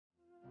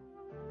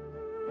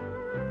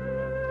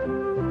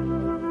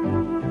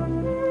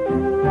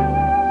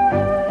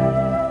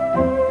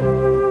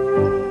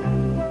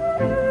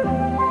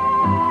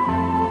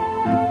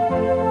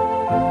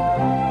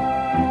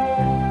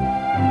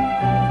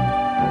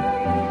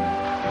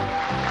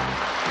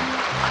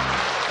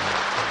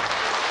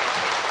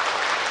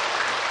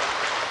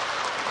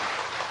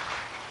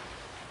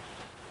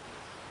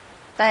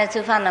大家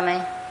吃饭了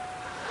没？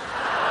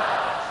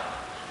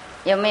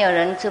有没有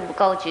人吃不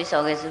够？举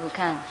手给师父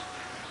看。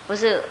不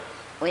是，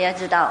我要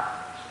知道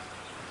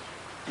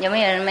有没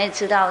有人没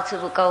吃到吃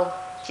不够？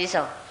举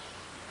手。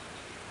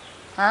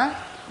啊，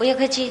不要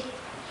客气。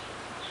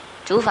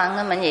厨房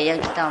他们也要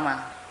知道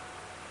吗？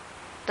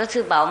都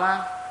吃饱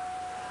吗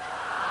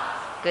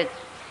？Good。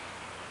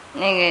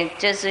那个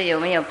就是有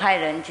没有派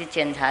人去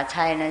检查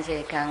菜那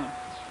些？刚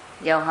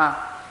有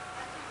哈。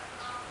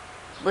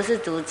不是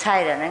煮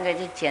菜的那个，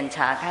去检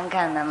查看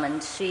看他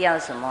们需要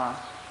什么，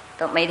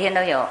都每天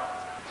都有。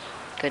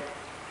Good。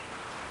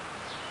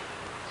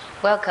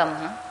Welcome，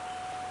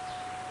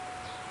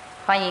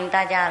 欢迎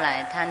大家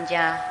来参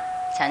加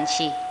禅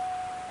期。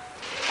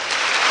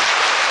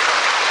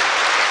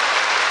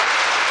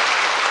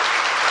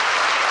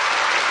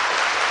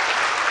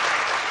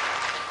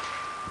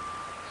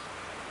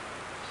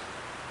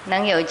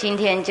能有今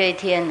天这一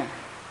天呢，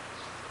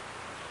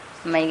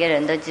每个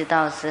人都知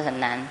道是很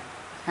难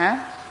啊。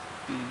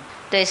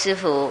对师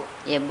父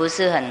也不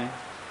是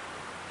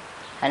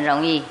很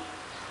容易，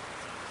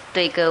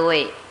对各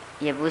位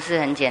也不是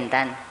很简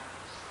单。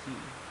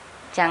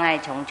障碍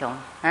重重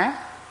啊。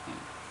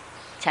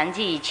禅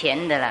期以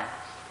前的啦，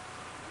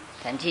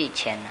禅期以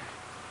前了，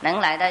能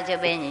来到这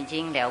边已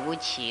经了不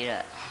起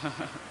了。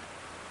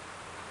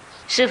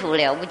师父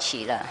了不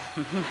起了。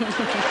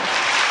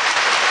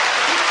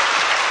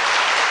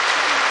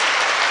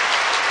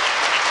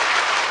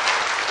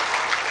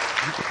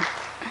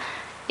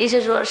意思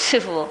说师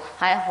父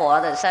还活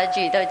得下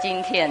去到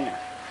今天呢，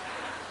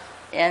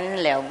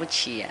人了不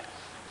起啊！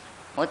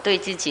我对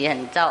自己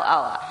很骄傲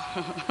啊。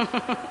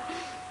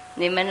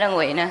你们认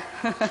为呢？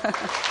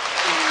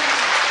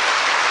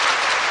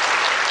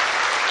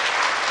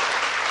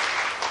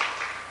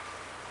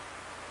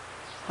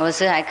我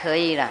是还可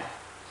以啦，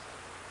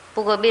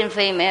不过并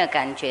非没有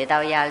感觉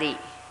到压力，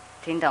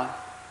听懂？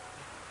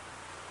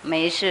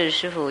没事，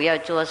师父要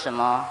做什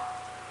么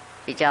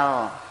比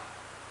较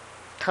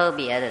特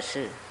别的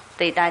事，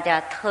对大家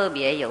特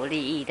别有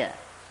利益的，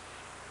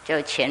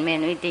就前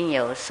面一定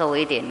有受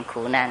一点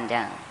苦难这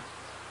样。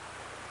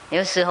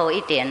有时候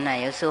一点呢，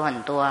有时候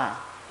很多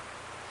啊，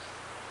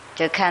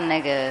就看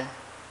那个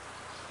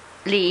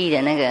利益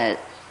的那个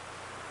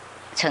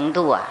程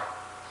度啊，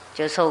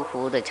就受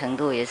苦的程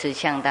度也是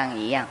相当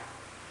一样。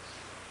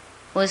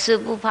我是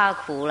不怕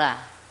苦啦，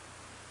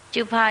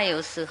就怕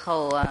有时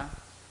候啊，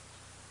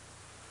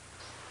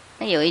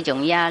那有一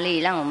种压力，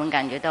让我们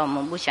感觉到我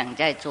们不想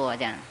再做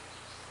这样，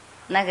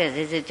那个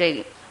就是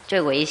最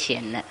危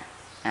险的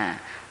啊！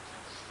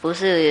不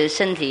是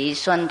身体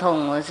酸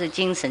痛，而是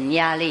精神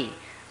压力。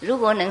如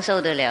果能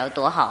受得了，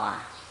多好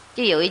啊！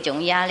就有一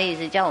种压力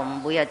是叫我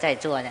们不要再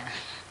做的，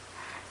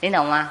你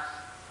懂吗？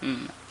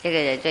这个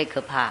也最可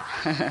怕。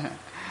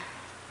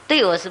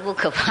对我是不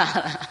可怕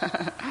了，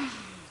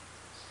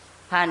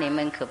怕你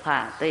们可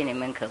怕，对你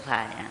们可怕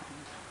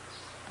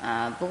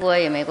呀。不过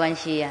也没关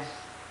系呀。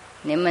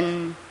你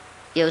们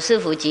有师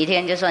父几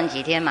天就算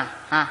几天嘛，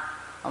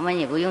我们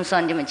也不用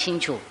算这么清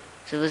楚，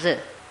是不是？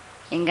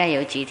应该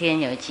有几天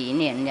有几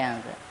年这样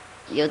子，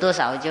有多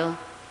少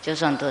就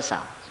算多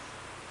少。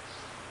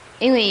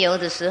因为有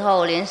的时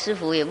候连师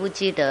父也不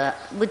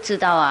知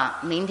道啊，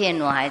明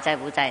天我还在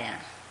不在呀？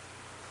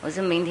我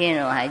是明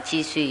天我还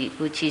继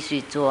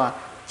续做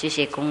这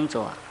些工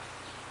作。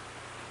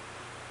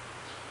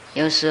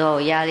有时候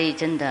压力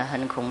真的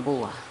很恐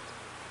怖啊。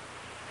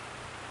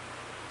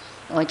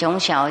我从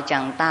小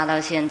长大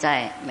到现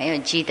在，没有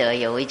记得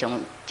有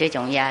这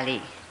种压力。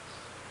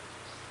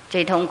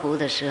最痛苦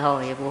的时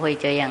候也不会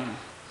这样。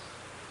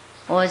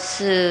我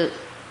是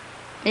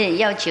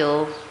要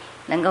求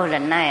能够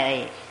忍耐而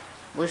已，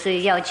不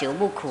是要求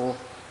不苦，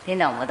听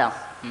懂不懂？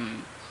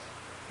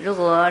如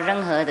果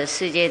任何的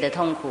世界的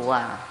痛苦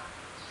啊，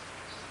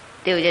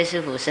丢在师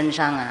父身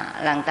上啊，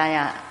让大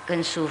家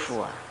更舒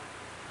服啊，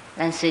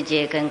让世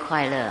界更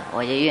快乐，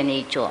我就愿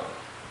意做。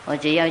我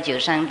只要求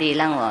上帝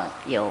让我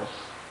有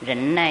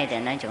忍耐的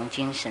那种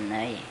精神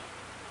而已。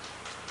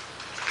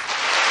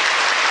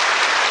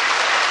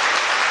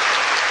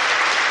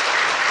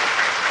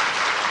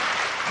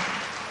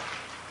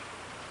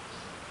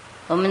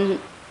我们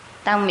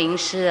当名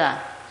师啊，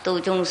度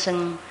众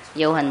生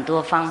有很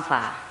多方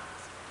法，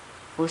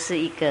不是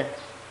一个。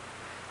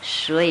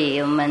所以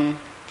我们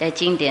在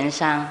经典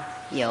上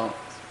有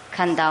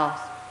看到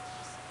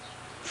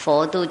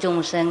佛度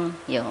众生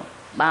有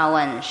8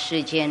万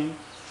世间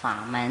法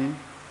门。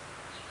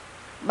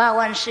8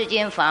万世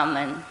间法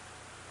门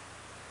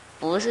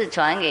不是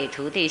传给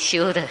徒弟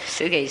修的，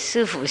是给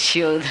师父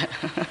修的。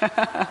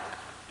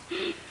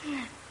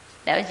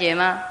了解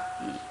吗？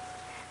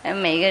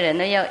每个人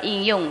都要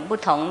应用不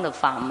同的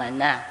法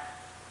门啊，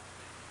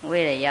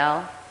为了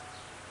要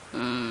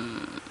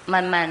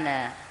慢慢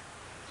的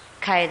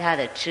开他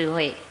的智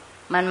慧，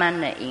慢慢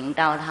的引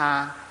导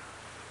他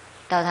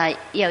到他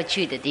要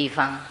去的地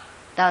方，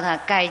到他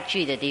该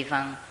去的地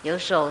方。有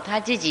时候他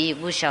自己也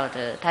不晓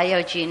得他要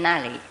去那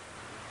里。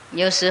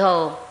有时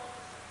候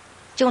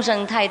众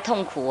生太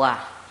痛苦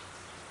啊，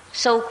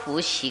受苦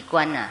习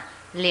惯啊，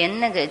连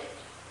那个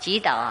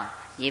祈祷啊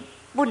也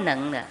不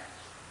能的，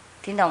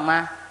听懂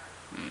吗？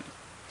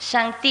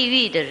上地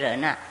狱的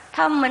人啊，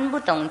他们不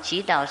懂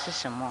祈祷是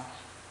什么，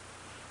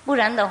不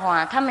然的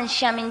话，他们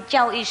下面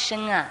叫一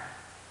声啊，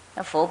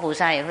那佛菩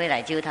萨也会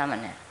来救他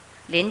们的，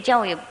连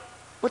叫也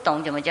不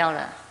懂怎么叫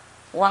了，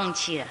忘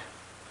记了，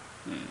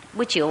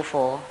不求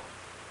佛，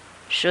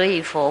所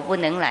以佛不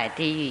能来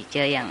地狱。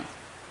这样，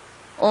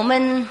我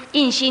们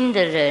印心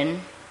的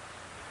人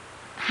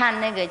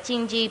和那个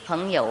亲戚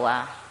朋友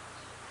啊，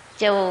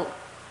就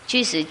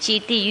即使去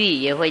地狱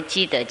也会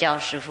记得叫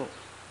师父。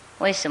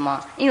为什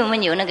么？因为我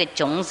们有那个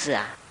种子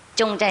啊，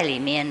种在里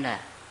面了，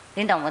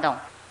你懂不懂？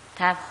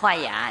它坏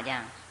芽这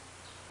样。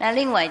那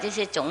另外这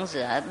些种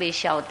子啊被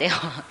消掉，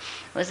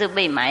或是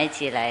被埋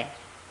起来，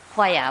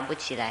坏芽不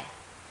起来。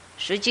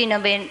实际那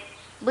边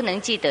不能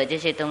记得这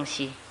些东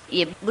西，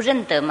也不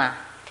认得嘛，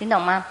听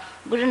懂吗？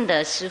不认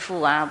得师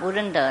父啊，不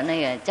认得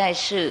那个在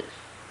世，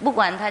不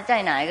管他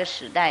在哪一个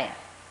时代，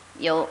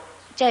有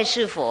在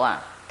世佛啊，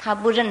他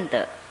不认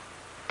得，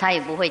他也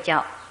不会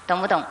叫，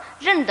懂不懂？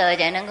认得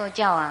才能够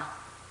叫啊，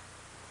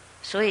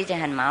所以就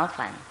很麻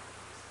烦。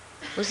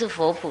不是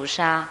佛菩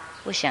萨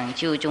不想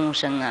救众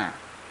生啊，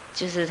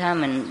就是他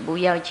们不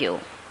要求，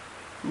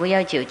不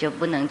要求就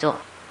不能做，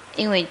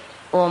因为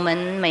我们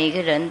每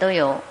个人都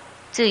有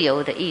自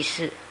由的意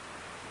识，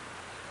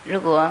如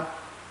果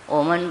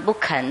我们不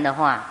肯的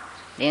话，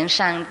连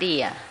上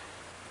帝啊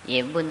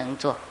也不能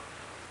做，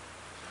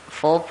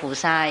佛菩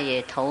萨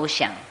也投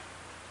降。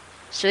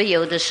所以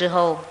有的时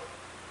候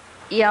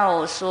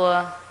要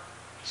说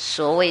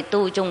所谓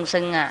度众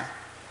生啊，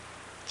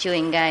就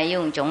应该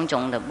用种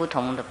种的不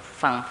同的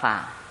方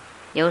法。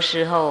有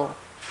时候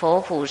佛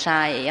菩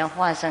萨也要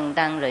化身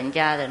当人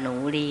家的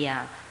奴隶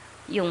啊、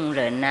佣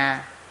人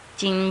啊、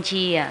亲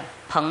戚啊、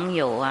朋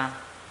友啊、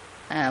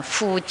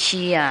夫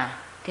妻啊，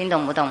听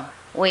懂不懂？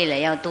为了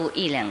要度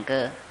一两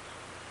个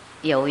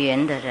有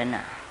缘的人啊，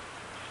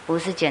不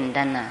是简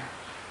单啊。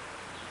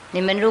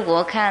你们如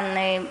果看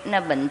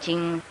那本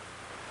经《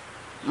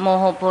摩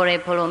诃般若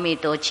波罗蜜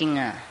多经》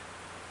啊，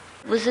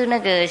不是那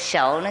个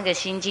小那个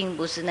心经，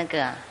不是那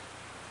个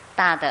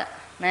大的，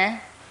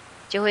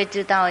就会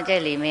知道在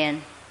里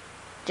面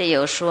这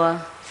有说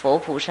佛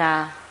菩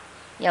萨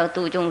要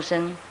度众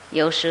生，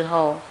有时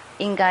候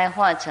应该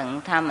化成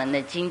他们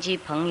的亲戚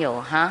朋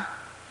友哈，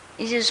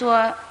意思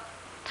说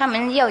他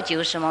们要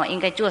求什么应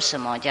该做什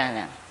么，这样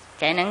的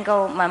才能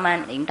够慢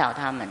慢引导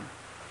他们。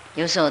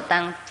有时候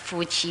当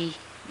夫妻，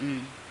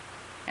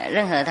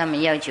任何他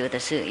们要求的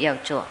事要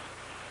做。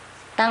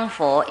当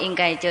佛应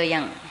该这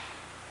样，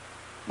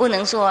不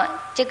能说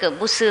这个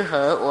不适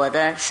合我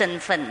的身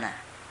份啊，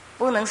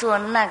不能说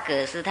那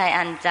个是太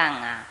肮脏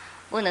啊，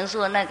不能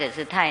说那个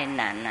是太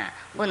难啊，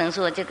不能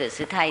说这个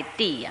是太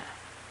低啊，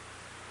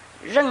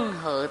任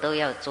何都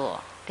要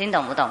做，听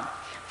懂不懂？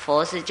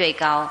佛是最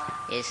高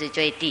也是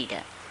最低的。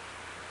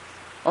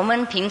我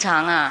们平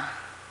常啊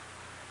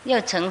要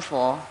成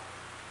佛，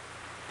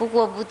不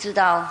过不知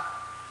道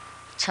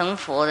成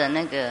佛的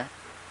那个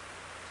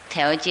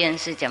条件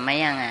是怎么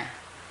样啊，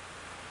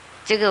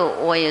这个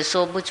我也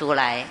说不出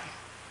来。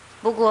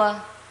不过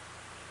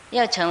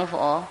要成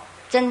佛，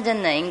真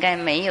正的应该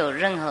没有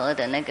任何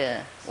的那个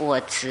我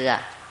执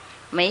啊，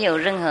没有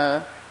任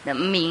何的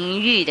名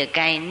誉的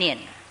概念。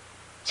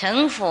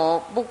成佛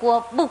不过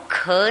不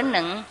可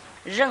能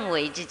认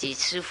为自己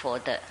是佛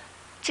的，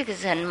这个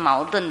是很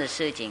矛盾的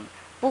事情。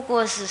不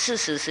过是事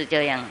实是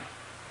这样，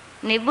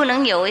你不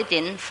能有一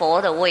点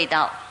佛的味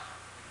道，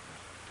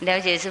了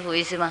解师父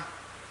意思吗？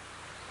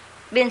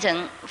变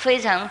成非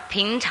常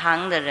平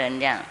常的人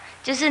这样，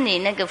就是你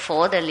那个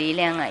佛的力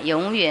量啊，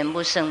永远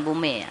不生不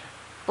灭啊。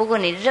不过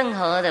你任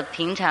何的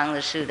平常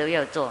的事都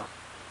要做，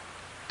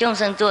众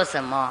生做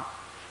什么，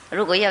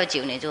如果要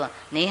求你做，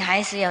你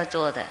还是要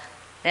做的，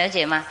了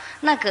解吗？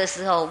那个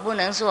时候不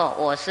能说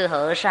我是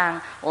和尚，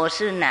我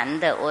是男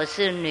的，我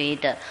是女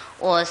的，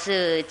我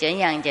是怎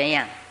样怎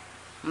样，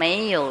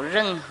没有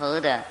任何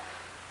的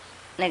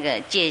那个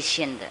界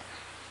限的，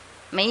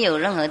没有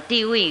任何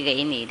地位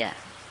给你的。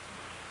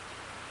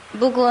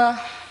不过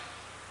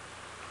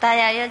大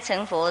家要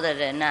成佛的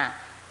人啊，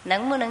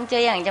能不能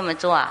这样这么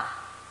做啊？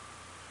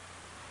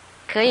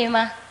可以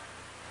吗？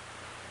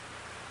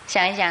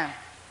想一想，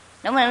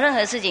能不能任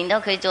何事情都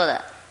可以做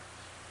的？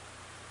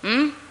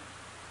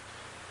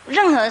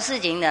任何事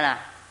情的啦，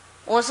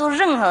我说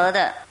任何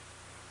的。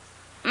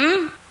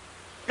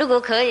如果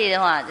可以的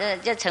话，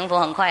这成佛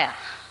很快啊。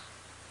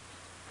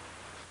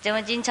怎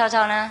么静悄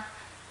悄呢？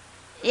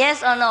 Yes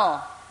or no?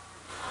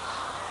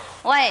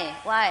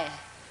 Why?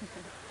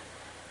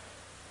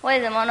 为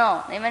什么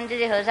no？ 你们这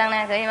些和尚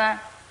呢，可以吗？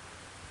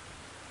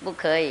不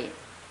可以。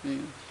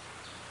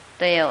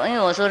对哦，因为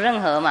我说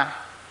任何嘛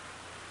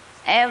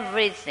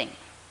 ，everything,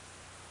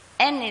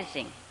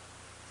 anything，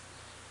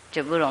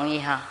 就不容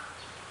易哈。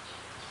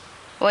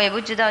我也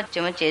不知道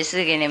怎么解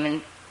释给你们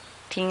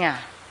听啊。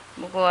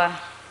不过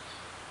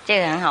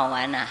这个很好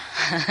玩呐、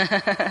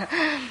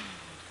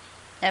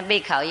那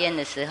被考验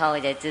的时候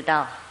才知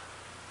道。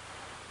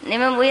你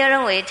们不要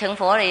认为成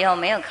佛了以后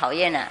没有考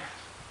验啊，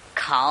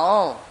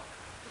考，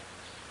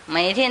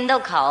每天都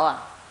考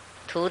啊，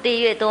徒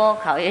弟越多，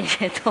考验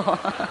越多，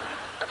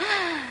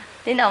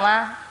听懂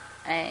吗？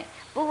哎，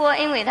不过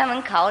因为他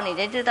们考，你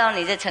才知道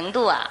你的程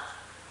度啊，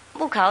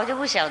不考就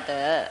不晓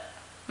得。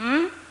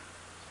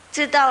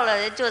知道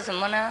了做什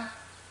么呢？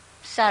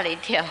吓了一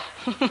跳。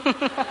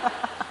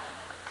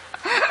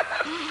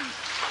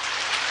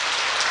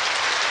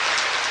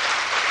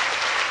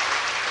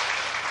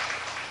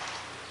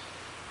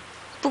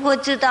不过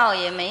知道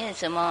也没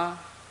什么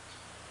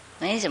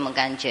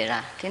感觉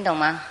啦，听懂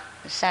吗？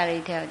吓了一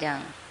跳这样。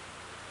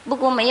不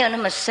过没有那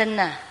么深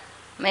啊，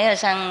没有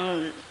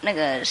像那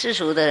个世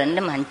俗的人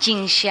那么很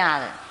惊吓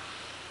的。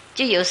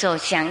就有时候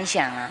想一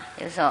想啊，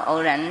有时候偶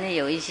然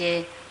有一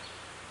些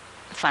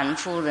反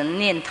复的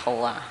念头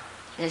啊，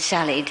就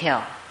吓了一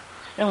跳，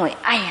认为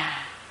哎呀，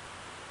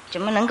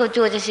怎么能够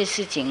做这些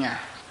事情啊？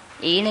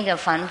以那个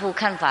凡夫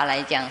看法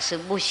来讲是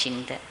不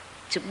行的，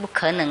是不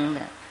可能的，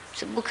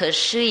是不可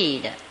思议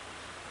的。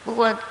不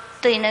过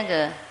对那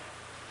个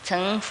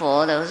成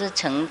佛的或是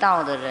成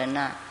道的人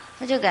啊，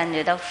他就感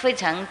觉到非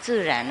常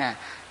自然啊，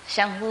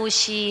像呼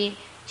吸、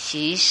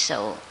洗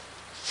手、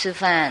吃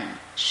饭、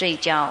睡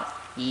觉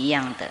一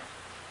样的，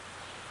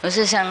不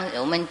是像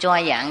我们抓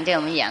羊在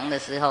我们养的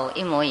时候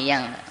一模一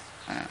样的。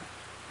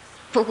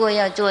不过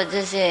要做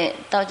这些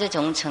到这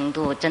种程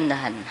度，真的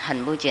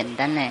很不简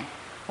单呢。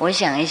我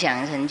想一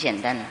想是很简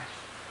单的，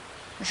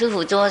师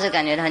父做是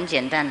感觉到很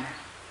简单的。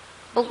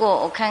不过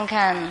我看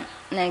看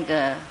那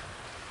个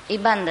一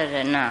般的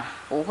人啊，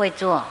不会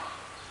做，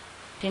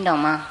听懂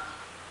吗？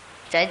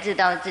才知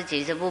道自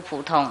己是不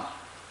普通。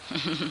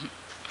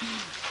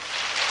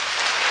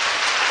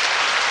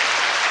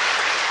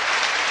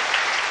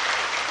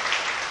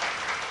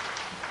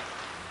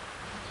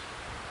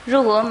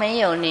如果没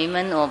有你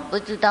们，我不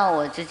知道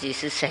我自己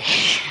是谁，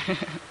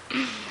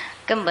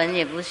根本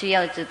也不需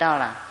要知道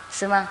了，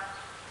是吗？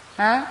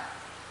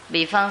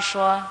比方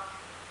说，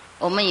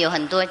我们有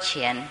很多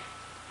钱，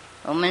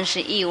我们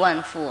是亿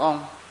万富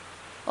翁，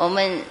我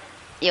们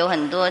有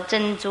很多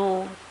珍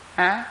珠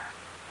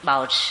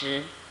宝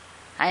石，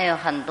还有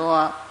很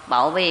多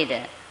宝贝的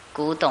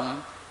古董、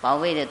宝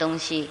贝的东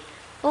西。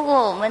不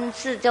过我们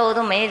四周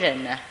都没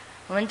人了，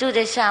我们住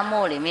在沙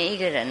漠里面，一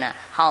个人啊，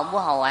好不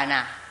好玩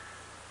啊？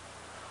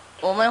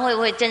我们会不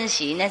会珍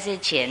惜那些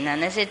钱啊、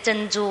那些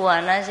珍珠啊、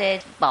那些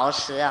宝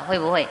石啊？会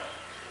不会？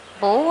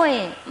不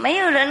会，没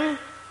有人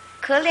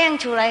可亮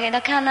出来给他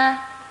看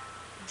啊，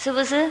是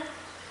不是？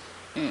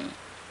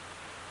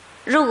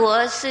如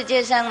果世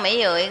界上没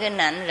有一个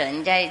男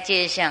人在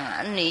街上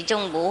啊，女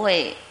众不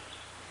会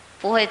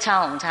插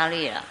红插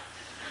绿了，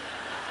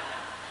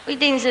一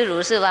定是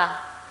如是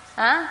吧？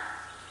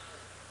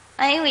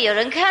因为有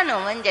人看我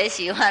们才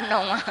喜欢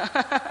弄啊，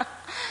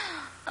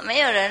没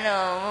有人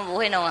我们不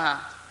会弄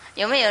啊。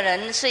有没有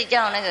人睡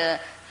觉那个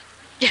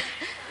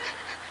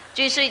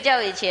去睡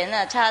觉以前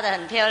呢，擦得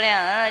很漂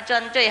亮，然后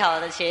穿最好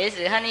的鞋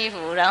子和衣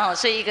服，然后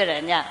睡一个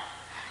人呀？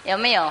有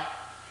没有？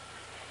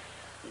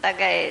大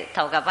概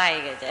頭殼派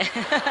嘅啫，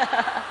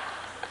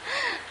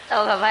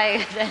頭殼派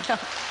嘅啫。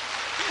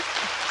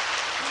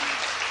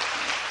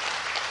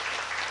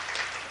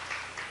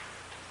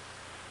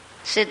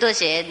是多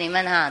謝你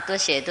們哈，多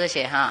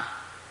謝哈！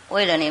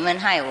為了你們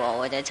害我，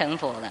我才成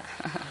佛了，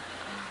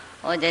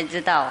我才知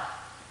道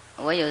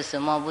我有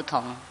什麼不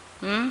同。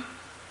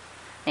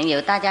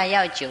有大家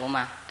要求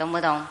嘛，懂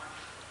不懂？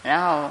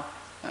然後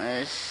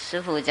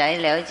師父才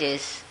了解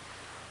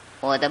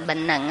我的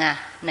本能啊，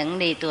能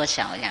力多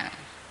少這樣。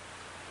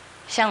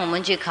像我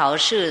們去考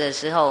試的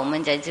時候，我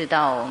們才知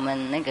道我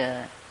們那個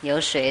有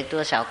學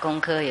多少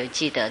功課，有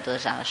記得多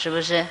少，是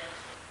不是？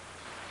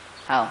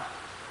好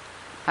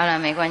了，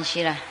沒關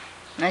係了。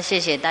那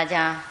謝謝大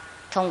家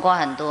通過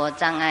很多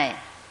障礙，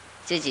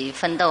自己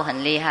奮鬥很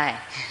厲害，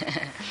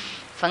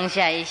放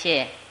下一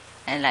切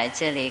來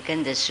這裡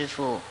跟着師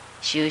父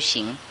修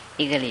行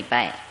一個禮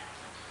拜。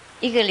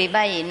一個禮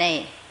拜以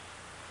內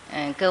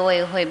各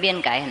位會變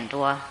改很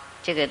多，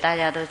這個大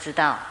家都知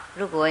道。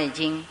如果已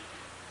經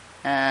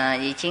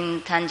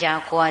參加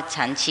過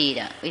禪期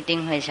的，一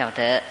定會曉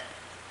得。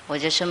我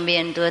就順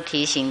便多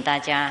提醒大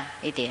家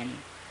一點，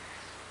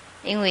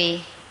因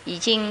為已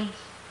經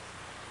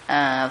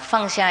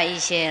放下一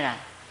些了，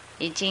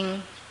已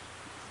經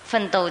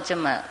奮鬥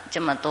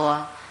這麼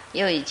多，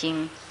又已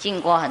經經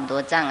過很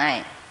多障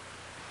礙，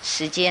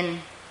時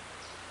間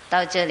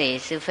到這裡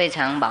是非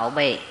常寶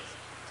貝，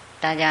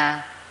大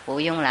家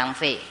不用浪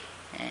費，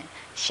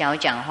少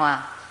講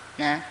話，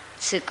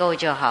吃夠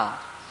就好，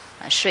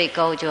睡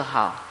夠就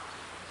好，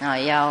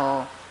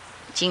要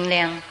盡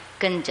量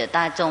跟着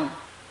大眾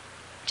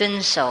遵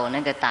守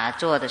那個打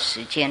坐的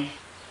時間，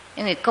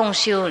因為共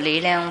修力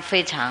量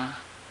非常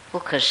不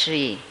可思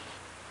議。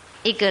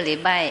一個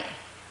禮拜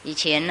以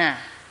前呢，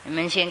你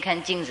們先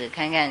看鏡子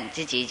看看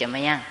自己怎麼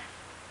樣，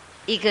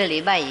一個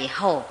禮拜以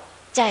後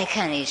再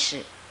看一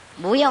次，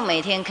不要每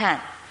天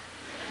看，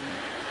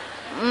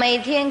每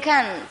天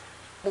看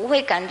不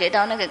會感覺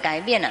到那個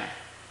改變啊，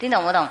聽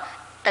懂不懂？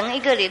等一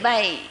個禮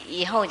拜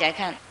以後再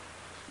看，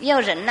要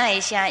忍耐一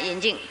下，眼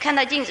睛看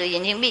到鏡子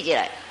眼睛閉起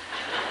來，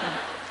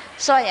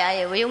刷牙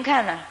也不用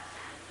看了，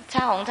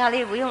擦紅擦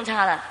綠不用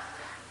擦了，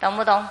懂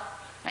不懂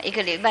？1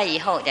个礼拜以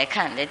后再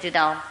看才知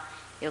道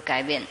有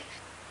改变。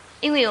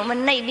因为我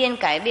们内边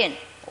改变，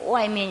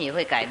外面也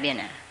会改变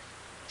啊。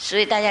所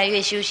以大家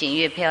越修行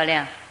越漂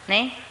亮，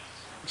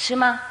是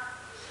吗？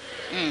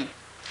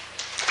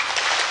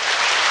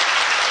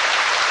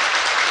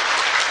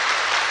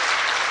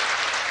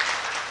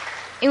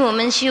因为我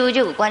们修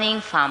就观音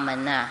法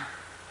门啊，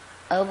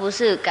而不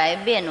是改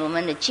变我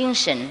们的精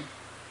神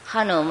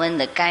和我们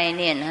的概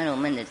念和我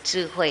们的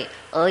智慧，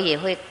而也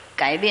会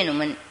改变我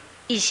们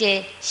一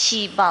些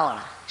细胞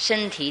啦，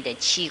身体的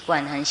器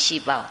官和细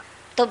胞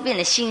都变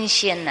得新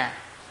鲜了，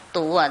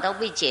毒啊都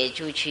被解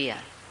出去啊。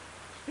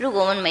如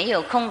果我们没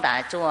有空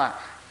打坐啊，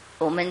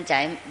我们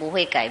才不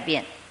会改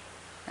变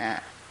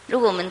如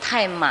果我们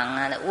太忙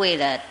啊，为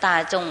了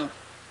大众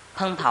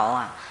奔跑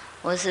啊，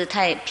或是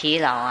太疲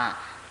劳啊，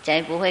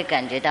才不会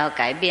感觉到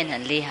改变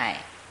很厉害。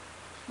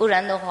不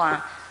然的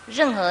话，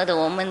任何的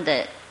我们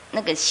的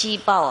那个细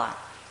胞啊，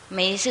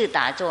每一次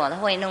打坐它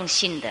会弄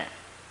新的，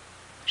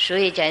所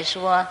以才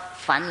说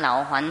返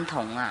老还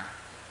童啊，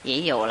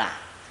也有啦，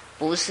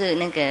不是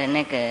那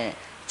个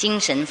精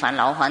神返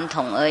老还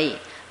童而已，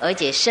而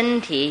且身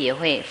体也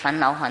会返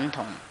老还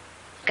童，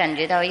感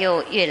觉到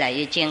又越来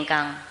越健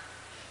康，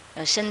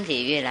身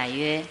体越来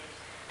越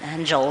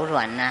很柔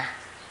软啊，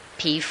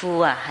皮肤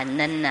啊很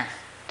嫩啊，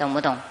懂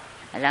不懂？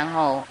然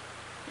后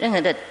任何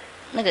的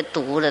那个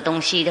毒的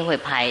东西都会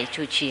排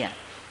出去啊，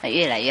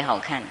越来越好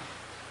看。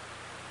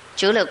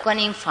除了观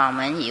音法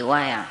门以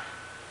外啊，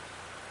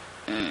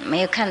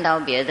没有看到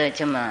别的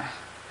这么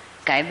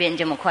改变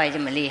这么快这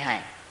么厉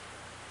害。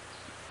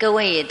各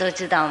位也都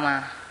知道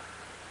吗？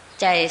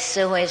在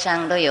社会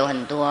上都有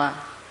很多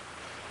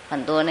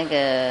那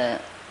个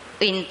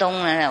运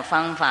动的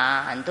方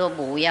法，很多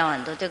补药，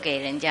很多就给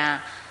人家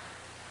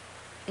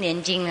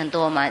年金很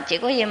多嘛，结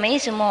果也没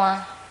什么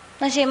啊。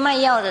那些卖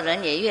药的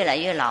人也越来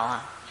越老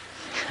啊，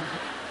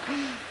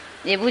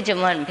也不怎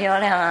么很漂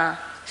亮啊，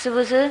是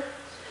不是？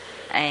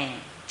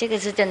这个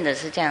是真的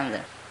是这样的，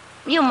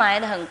又买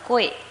的很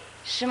贵，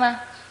是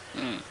吗？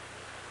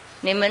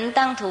你们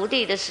当徒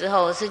弟的时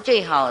候是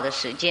最好的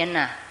时间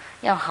呐，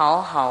要好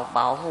好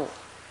保护，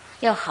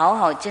要好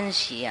好珍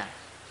惜啊。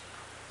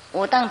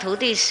我当徒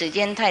弟时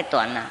间太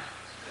短了。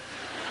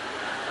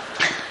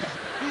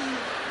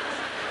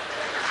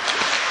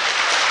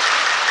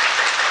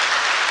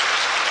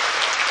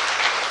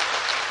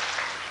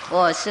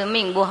我是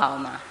命不好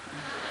嘛，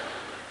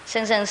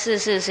生生世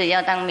世是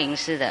要当名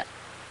师的，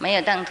没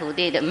有当徒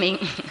弟的命。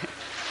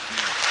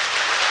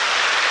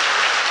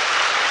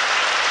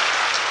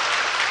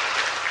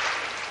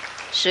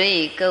所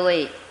以各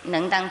位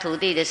能当徒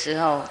弟的时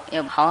候，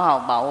要好好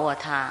把握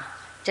它，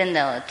真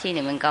的我替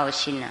你们高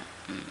兴啊。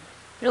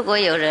如果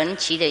有人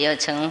急着要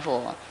成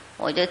佛，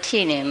我就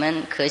替你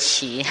们可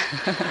喜。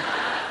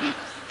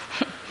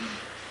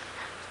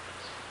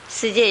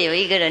世界有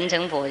一个人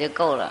成佛就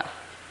够了。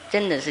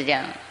真的是这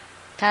样，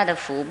他的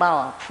福报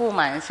啊，铺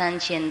满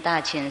3000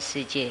大千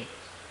世界，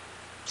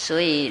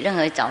所以任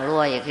何角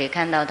落也可以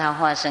看到他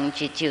化身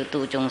去救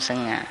度众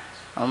生啊。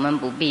我们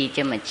不必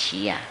这么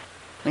急啊，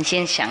我们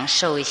先享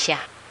受一下，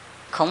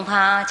恐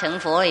怕成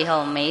佛以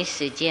后没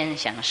时间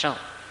享受。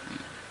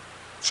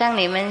像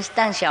你们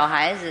当小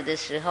孩子的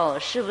时候，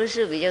是不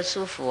是比较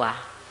舒服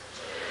啊？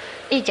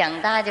一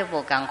长大就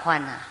不赶快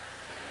了。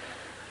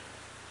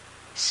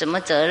什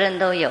么责任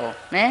都有，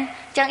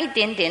这样一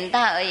点点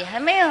大而已，还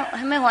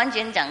没完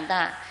全长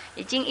大，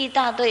已经一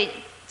大堆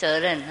责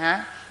任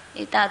啊，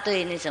一大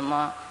堆那什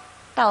么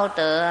道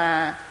德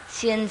啊、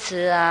先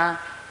知啊，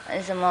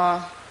什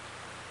么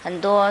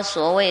很多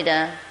所谓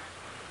的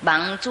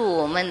帮助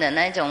我们的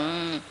那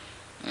种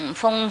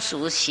风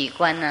俗习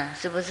惯啊，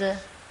是不是？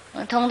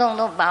通通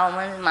都把我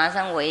们马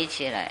上围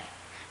起来，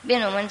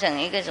变我们整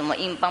一个什么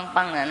硬邦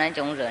邦的那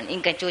种人，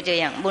应该就这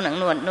样，不能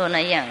落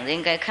那样，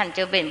应该看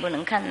这边，不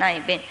能看那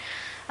一边。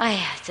哎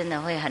呀，真的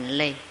会很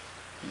累。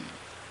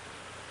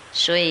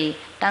所以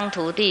当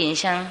徒弟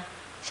像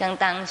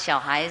当小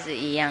孩子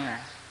一样啊，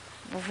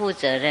不负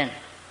责任，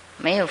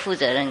没有负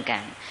责任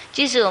感。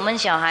即使我们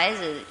小孩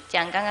子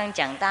刚刚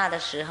长大的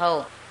时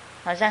候，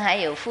好像还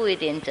有负一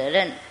点责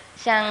任，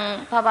像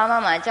爸爸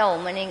妈妈叫我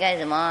们应该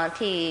什么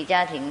替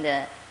家庭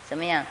的怎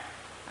么样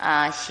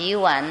啊，洗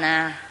碗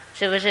啊，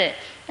是不是？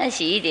那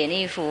洗一点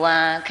衣服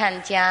啊，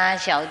看家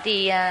小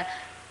弟啊，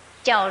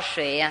浇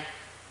水啊，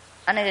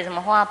那个什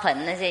么花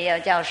盆那些要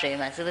浇水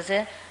嘛，是不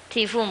是？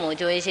替父母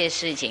做一些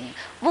事情，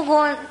不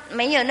过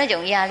没有那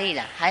种压力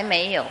了，还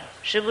没有，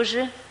是不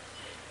是？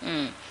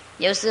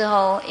有时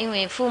候因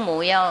为父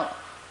母要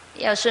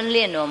训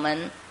练我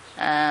们，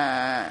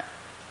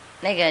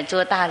那个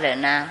做大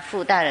人啊，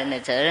负大人的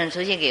责任，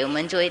出去给我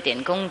们做一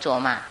点工作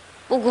嘛。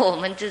不过我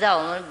们知道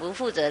我们不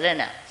负责任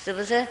了，是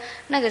不是？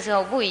那个时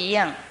候不一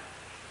样，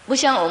不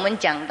像我们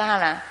长大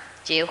了，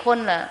结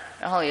婚了，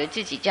然后有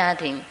自己家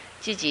庭、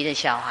自己的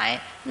小孩，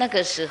那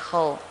个时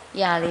候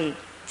压力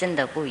真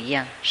的不一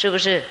样，是不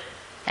是？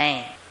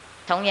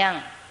同样，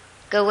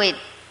各位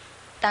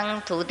当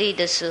徒弟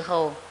的时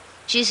候，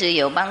其实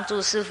有帮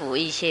助师父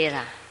一些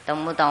啦，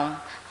懂不懂？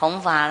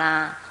弘法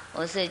啦，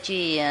我是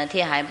去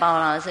贴海报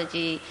啦，是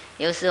去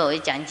有时候我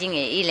讲经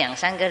也1、2、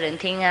3个人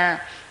听啊，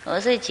我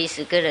是几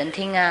10个人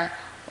听啊，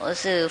我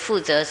是负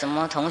责什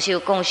么同修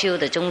共修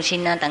的中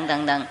心啊，等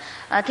等等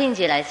啊，听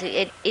起来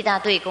是一大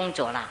堆工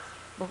作啦，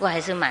不过还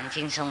是蛮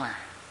轻松啊，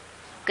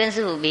跟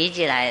师父比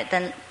起来，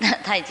但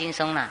太轻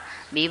松了，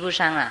比不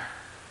上了。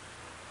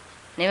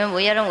你们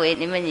不要认为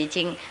你们已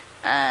经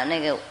那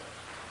个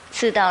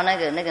吃到那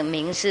个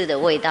名士的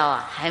味道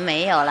啊，还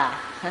没有啦，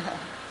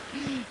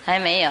还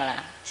没有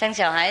啦。像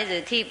小孩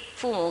子替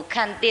父母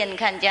看店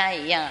看家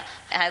一样，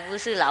还不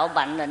是老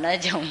板的那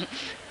种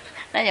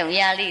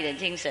压力的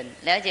精神，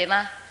了解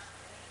吗？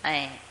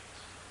哎，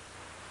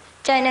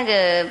在那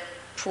个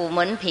普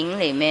门品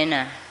里面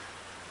呢，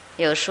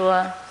有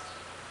说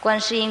观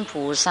世音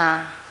菩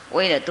萨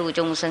为了度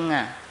众生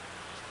啊，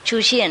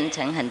出现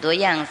成很多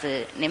样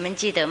子，你们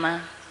记得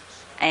吗？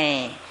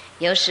哎，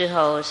有时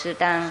候是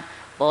当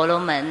婆罗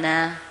门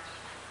啊，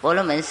婆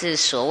罗门是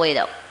所谓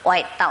的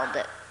外道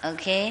的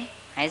 ，OK，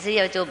 还是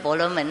要做婆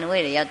罗门，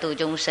为了要度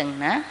众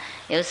生啊。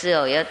有时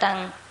候要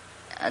当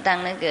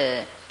那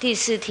个第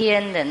4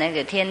天的那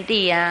个天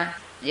帝啊，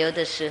有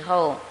的时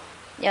候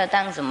要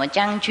当什么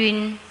将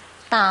军、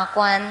大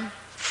官、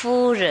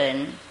夫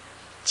人、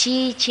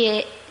妻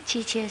妾是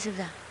不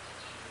是啊？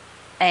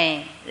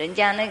哎，人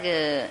家那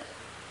个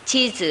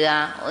妻子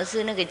啊，我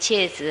是那个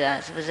妾子啊，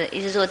是不是？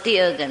意思说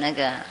第2个那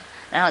个，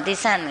然后第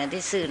3个、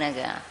第4个那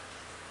个啊。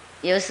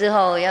有时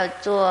候要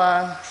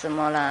做什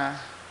么啦？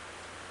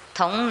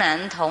童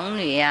男童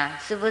女啊，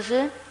是不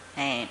是？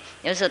哎，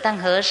有时候当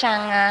和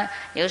尚啊，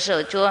有时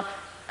候做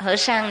和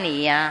尚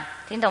女啊，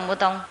听懂不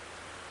懂？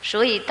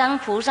所以当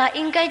菩萨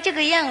应该这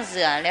个样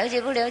子啊，了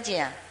解不了解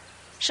啊？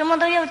什么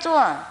都要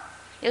做，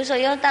有时候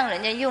要当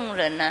人家佣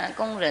人啊、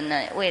工人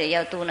啊，为了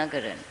要度那个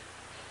人。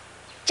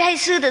在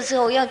世的时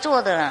候要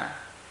做的啦，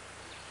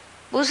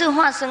不是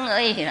化身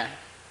而已啦。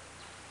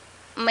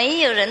没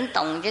有人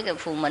懂这个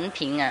普门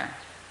品啊。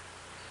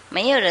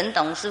没有人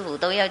懂师父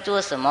都要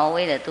做什么，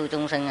为了度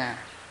众生啊！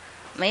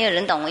没有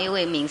人懂一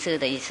位名师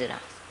的意思了，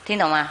听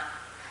懂吗？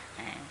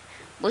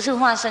不是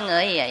化身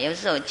而已啊，有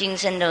时候今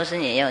生都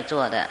是也要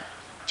做的，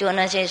做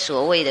那些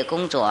所谓的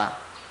工作啊，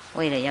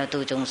为了要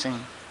度众生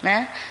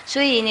啊！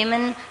所以你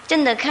们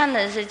真的看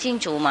的是清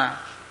楚嘛？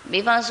比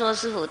方说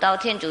师父到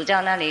天主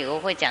教那里，我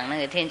会讲那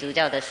个天主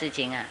教的事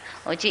情啊；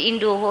我去印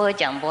度会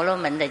讲婆罗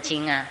门的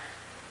经啊，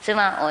是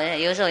吗？我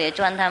有时候也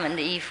穿他们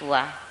的衣服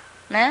啊，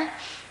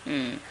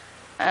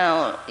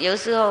有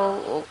时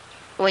候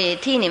我也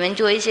替你们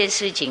做一些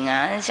事情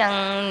啊，像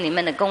你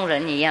们的工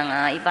人一样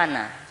啊，一般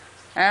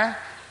啊，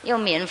用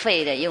免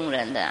费的佣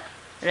人的，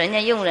人家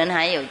佣人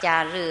还有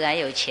假日还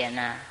有钱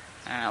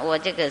啊，我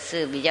这个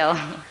是比较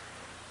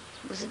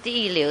不是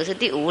第1流是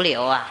第5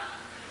流啊，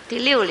第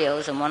6流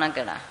什么那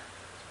个啦，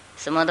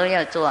什么都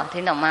要做，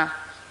听懂吗？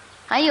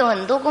还有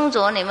很多工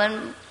作你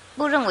们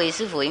不认为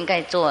师父应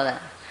该做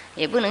的，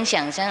也不能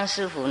想象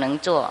师父能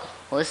做，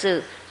或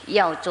是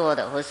要做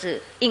的，或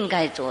是应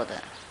该做的，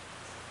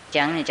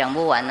讲也讲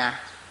不完啊。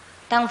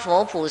当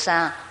佛菩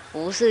萨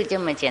不是这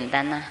么简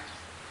单啊，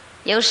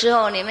有时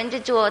候你们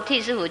就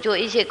替师父做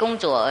一些工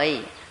作而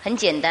已，很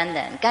简单的、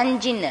很干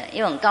净的，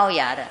又很高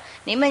雅的，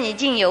你们已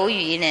经有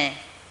余呢，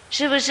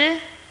是不是？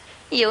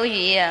有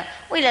余啊，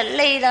为了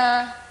累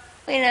啦，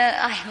为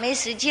了没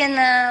时间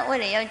啦，为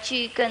了要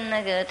去跟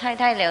那个太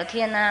太聊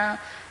天啊，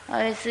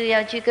是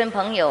要去跟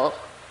朋友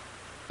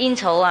应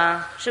酬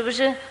啊，是不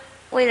是？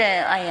为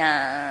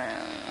了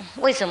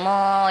为什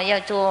么要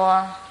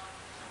做？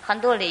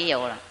很多理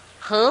由了。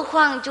何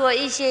况做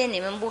一些你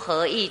们不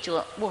合意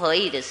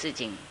的事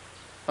情，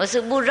我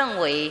是不认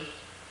为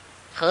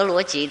合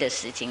逻辑的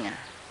事情啊。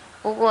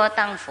不过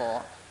当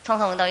佛，通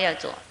通都要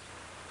做。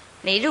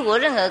你如果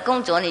任何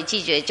工作你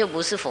拒绝，就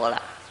不是佛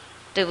了，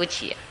对不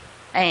起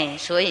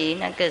所以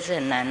那个是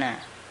很难的。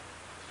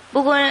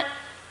不过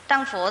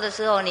当佛的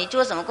时候，你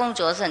做什么工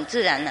作是很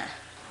自然的。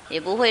也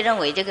不会认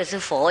为这个是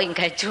佛应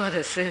该做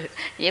的事，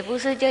也不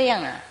是这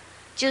样啊。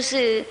就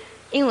是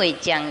因为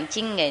讲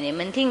经给你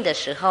们听的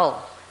时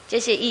候，这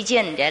些意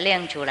见才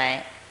亮出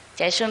来，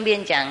才顺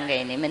便讲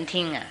给你们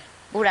听啊。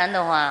不然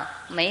的话，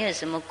没有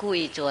什么故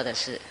意做的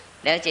事。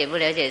了解不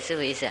了解师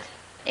父意思啊？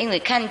因为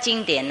看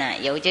经典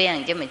有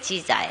这么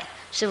记载，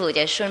师父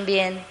才顺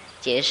便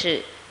解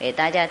释给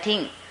大家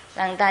听，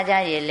让大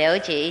家也了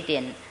解一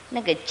点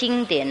那个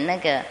经典那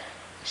个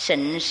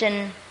神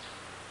圣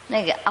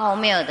那个奥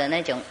妙的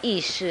那种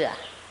意思啊，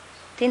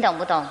听懂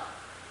不懂？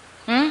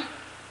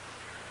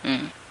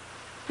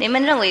你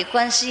们认为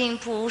观世音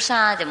菩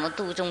萨怎么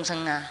度众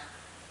生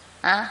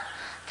啊？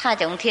他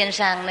从天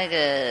上那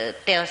个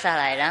掉下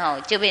来，然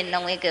后这边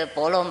弄一个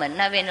婆罗门，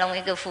那边弄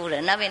一个夫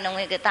人，那边弄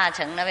一个大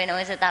臣，那边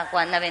弄一个大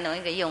官，那边弄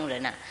一个佣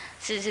人啊，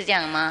是这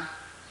样吗？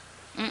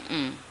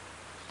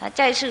他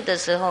在世的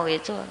时候也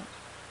做了，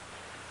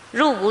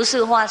若不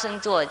是化身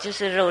做，就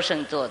是肉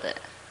身做的。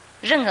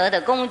任何的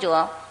工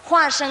作，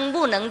化身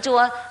不能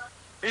做，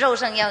肉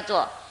身要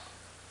做，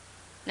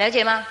了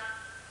解吗？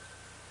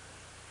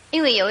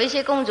因为有一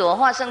些工作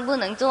化身不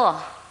能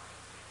做，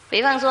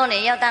比方说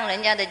你要当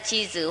人家的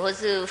妻子或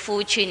是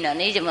夫君了，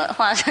你怎么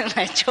化身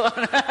来做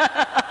呢？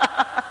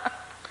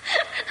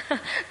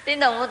听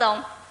懂不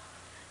懂？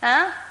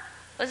啊？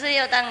不是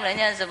要当人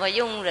家什么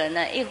佣人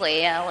啊，一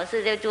回啊，我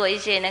是要做一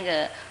些那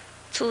个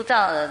粗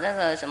糙的那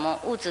个什么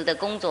物质的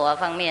工作啊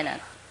方面啊，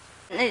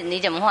那你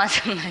怎么化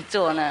身来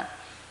做呢？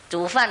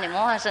煮饭怎么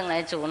化身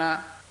来煮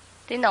呢？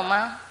听懂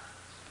吗？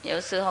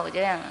有时候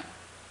这样，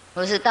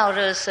不是倒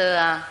热色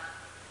啊，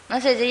那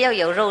这是要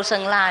有肉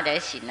身辣才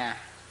行啊。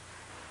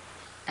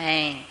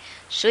哎，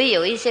所以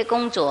有一些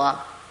工作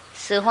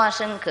是化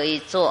身可以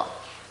做，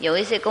有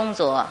一些工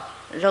作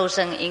肉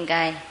身应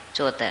该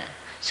做的。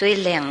所以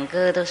两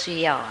个都需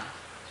要啊，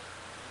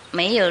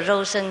没有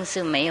肉身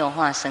是没有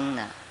化身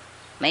的，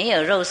没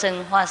有肉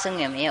身化身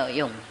也没有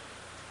用，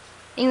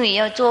因为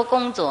要做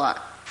工作，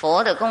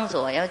佛的工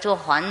作要做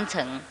完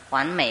成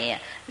完美啊，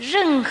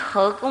任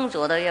何工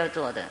作都要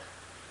做的，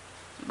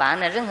把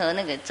那任何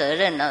那个责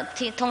任呢，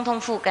通通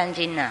负干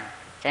净啊，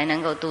才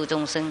能够度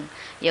众生。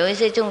有一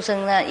些众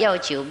生呢要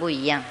求不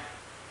一样，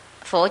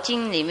佛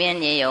经里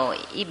面也有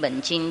一本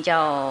经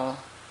叫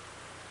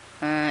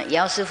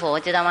药师佛，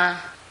知道吗？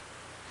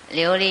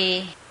琉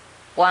璃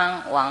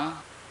光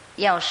王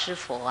药师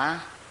佛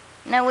啊，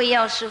那位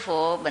药师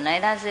佛本来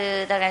他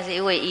是大概是一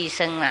位医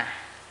生啦，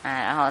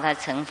然后他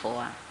成佛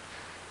啊，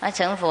他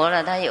成佛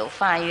了，他有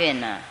发愿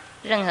呐，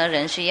任何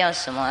人需要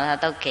什么他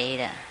都给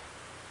的，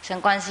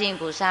像观世音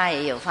菩萨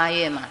也有发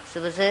愿嘛，是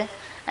不是？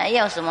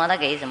要什么他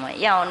给什么，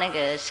要那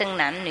个生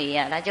男女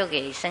啊，他就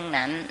给生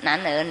男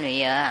儿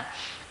女儿啊，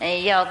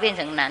要变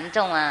成男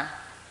众啊。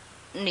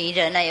女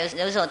人呢，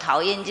有时候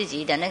讨厌自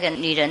己的那个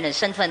女人的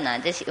身份呢，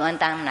就喜欢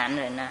当男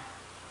人呢，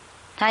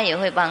他也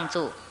会帮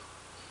助。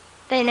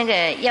在那个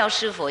《药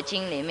师佛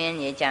经》里面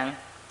也讲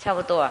差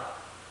不多啊。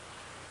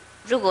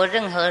如果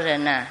任何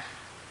人呢，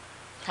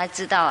他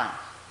知道啊，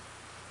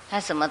他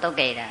什么都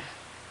给了，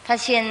他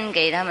先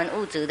给他们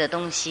物质的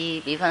东西，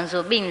比方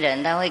说病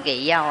人他会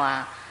给药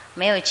啊，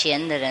没有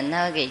钱的人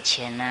他会给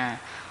钱啊，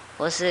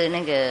或是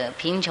那个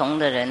贫穷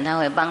的人他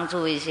会帮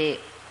助一些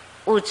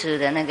物质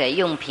的那个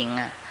用品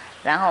啊。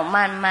然后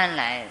慢慢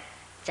来，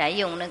再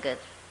用那个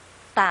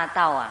大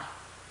道啊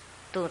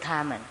度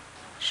他们。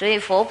所以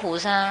佛菩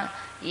萨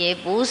也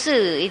不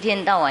是一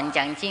天到晚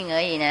讲经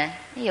而已呢，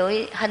有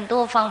很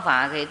多方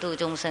法可以度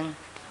众生。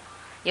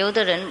有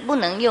的人不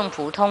能用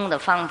普通的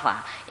方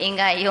法，应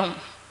该用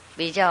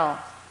比较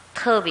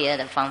特别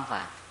的方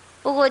法。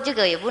不过这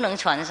个也不能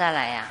传下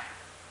来啊，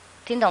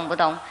听懂不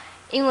懂？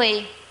因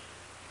为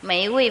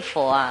每一位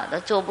佛啊都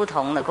做不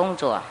同的工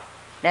作，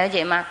了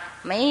解吗？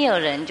没有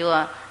人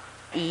做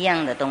一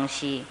样的东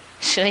西，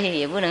所以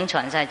也不能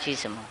传下去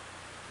什么，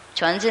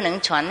传只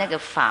能传那个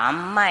法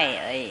脉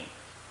而已，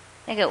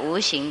那个无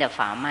形的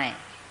法脉。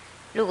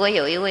如果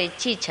有一位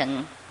继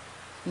承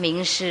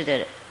名师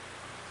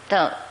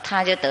的，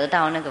他就得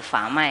到那个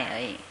法脉而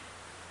已，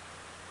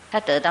他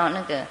得到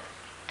那个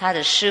他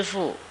的师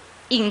父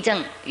印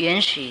证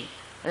允许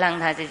让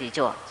他自己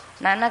做，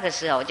那个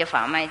时候就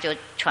法脉就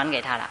传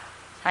给他了，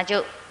他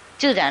就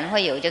自然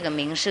会有这个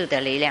名师的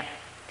力量，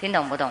听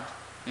懂不懂？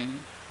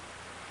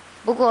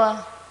不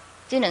过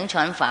只能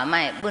传法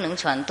脉，不能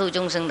传度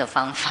众生的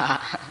方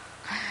法，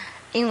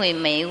因为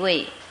每一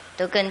位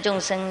都跟众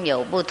生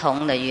有不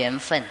同的缘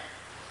分，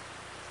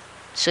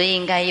所以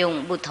应该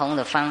用不同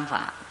的方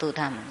法度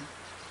他们。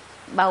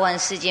八万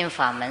四件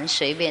法门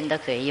随便都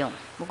可以用，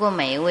不过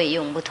每一位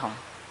用不同。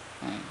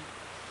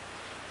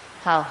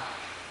好，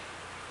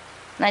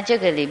那这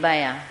个礼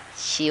拜啊，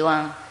希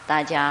望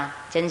大家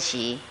珍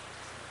惜，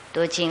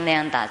多尽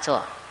量打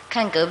坐。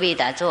看隔壁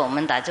打坐，我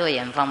们打坐也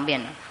很方便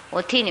了。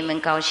我替你们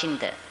高兴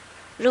的。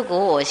如果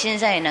我现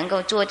在能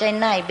够坐在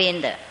那边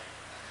的，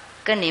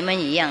跟你们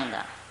一样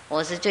的，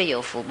我是最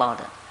有福报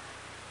的。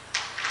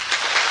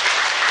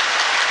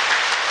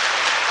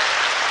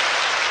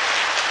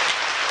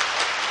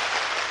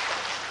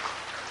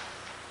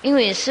因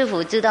为师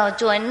父知道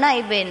坐在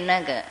那边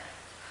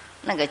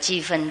那个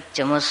气氛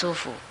怎么舒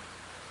服，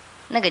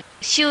那个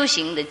修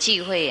行的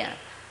机会啊，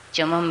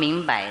怎么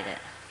明白的，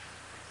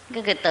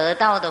那个得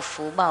到的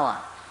福报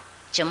啊，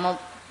怎么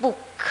不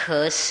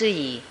可思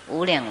议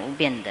无量无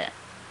边的，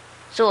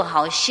所以我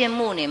好羡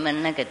慕你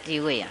们那个地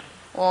位啊！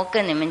我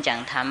跟你们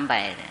讲坦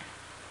白的，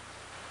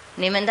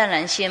你们当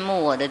然羡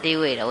慕我的地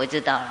位了，我知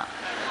道了。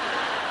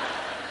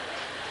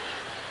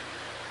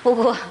不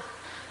过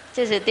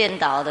这是颠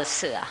倒的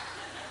事啊！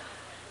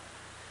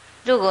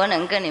如果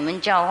能跟你们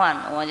交换，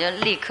我就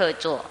立刻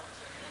做，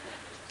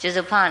就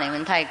是怕你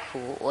们太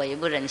苦，我也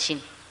不忍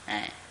心。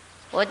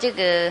我这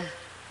个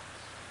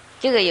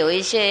有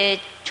一些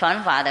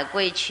传法的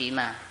规矩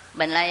嘛，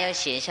本来要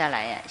写下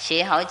来啊，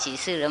写好几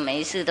次了，每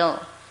一次都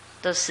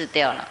撕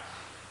掉了。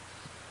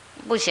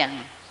不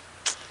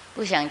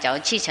想找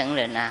继承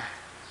人啊，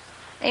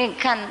因为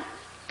看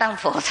当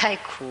佛太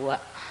苦啊，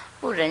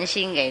不忍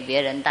心给别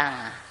人当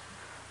啊。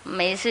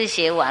每次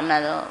写完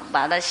了都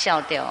把它笑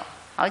掉，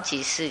好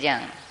几次这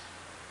样。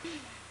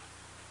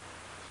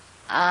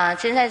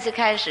现在是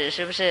开始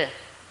是不是？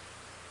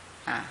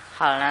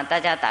好了，大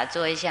家打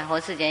坐一下，或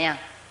是怎样？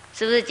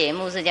是不是节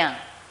目是这样？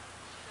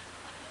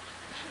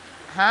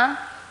啊？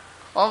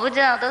我不知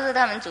道，都是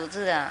他们组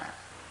织的。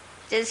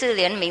这次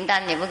连名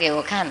单也不给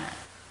我看，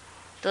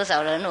多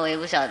少人我也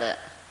不晓得。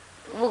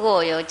不过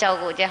我有照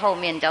顾，在后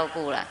面照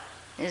顾了。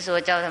就是说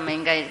叫他们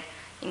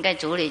应该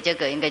处理这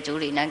个，应该处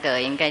理那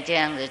个，应该这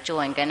样子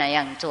做，应该那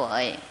样做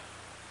而已。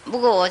不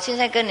过我现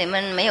在跟你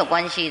们没有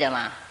关系的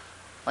嘛，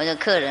我的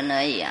客人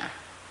而已啊。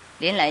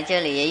连来这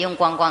里也用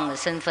观光的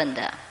身份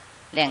的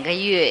，2个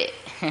月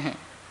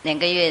，2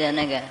个月的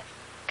那个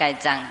盖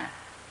章啊。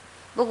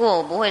不过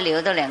我不会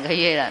留到2个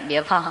月了，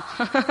别怕。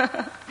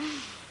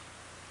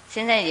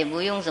现在也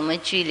不用什么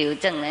居留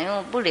证了，因为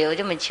我不留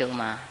这么久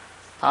嘛，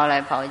跑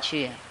来跑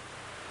去。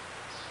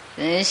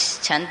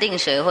禅定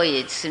水会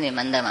也是你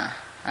们的嘛，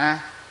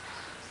啊，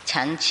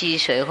禅期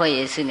水会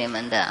也是你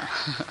们的、啊。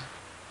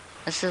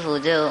那师父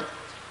就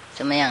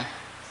怎么样，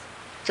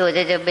坐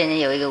在这边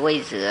有一个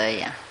位置而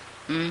已啊。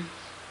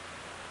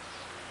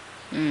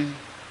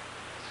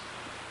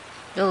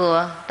如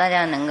果大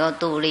家能够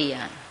独立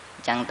啊，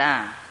长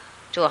大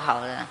做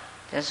好了，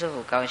这师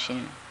父高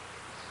兴。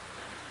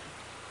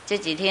这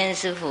几天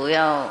师父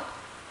要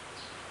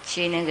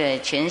去那个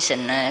全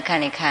省呢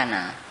看一看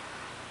啊，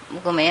不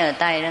过没有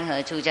带任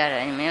何出家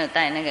人，没有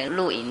带那个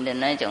露营的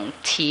那种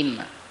team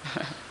啊，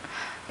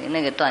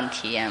那个团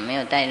体啊，没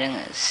有带任何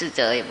侍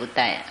者也不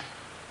带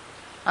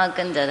啊，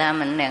跟着他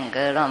们2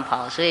个乱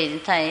跑，所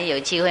以他也有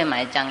机会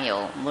买酱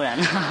油，不然。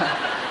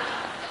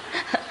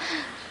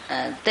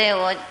对，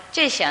我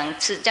最想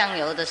吃酱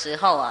油的时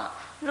候啊，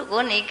如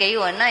果你给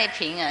我那一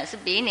瓶啊，是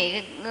比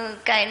你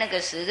盖那个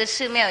10个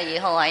寺庙以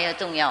后还要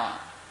重要啊。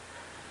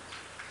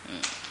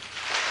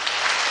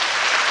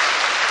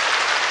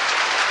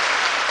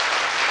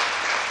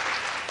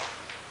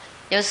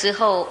有时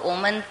候我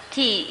们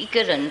替一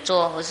个人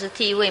做，或是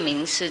替一位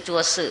名师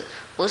做事，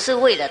不是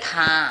为了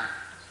他，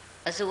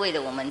而是为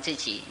了我们自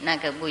己，那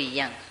个不一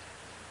样。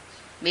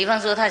比方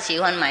说他喜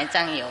欢买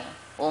酱油，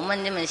我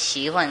们那么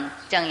喜欢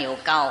酱油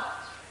膏，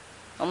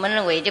我们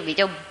认为就比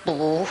较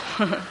补，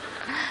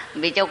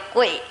比较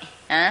贵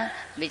啊，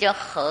比较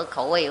合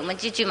口味，我们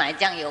就去买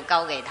酱油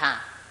膏给他。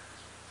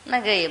那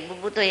个也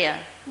不对呀、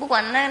不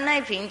管那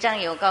一瓶酱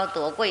油膏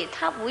多贵，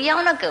他不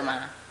要那个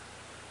嘛，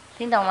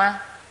听懂吗？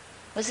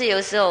不是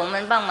有时候我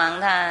们帮忙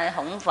他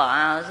弘法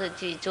啊，或是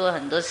去做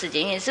很多事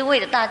情，也是为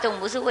了大众，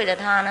不是为了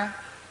他呢，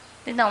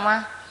听懂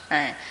吗？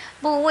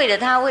不为了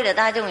他，为了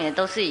大众也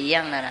都是一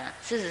样的啦。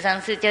事实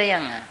上是这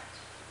样啊，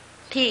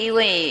替一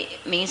位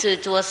名师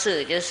做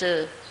事，就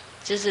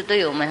是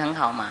对我们很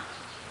好嘛。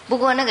不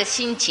过那个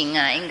心情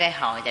啊，应该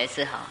好才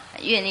是好，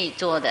愿意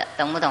做的，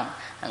懂不懂？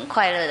很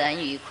快乐的，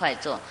很愉快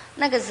做，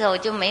那个时候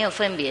就没有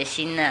分别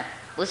心了，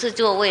不是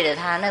做为了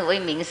他那位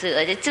名师，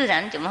而且自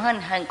然怎么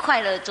很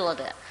快乐做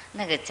的。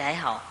那个才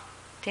好，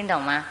听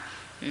懂吗？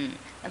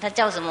那他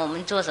叫什么我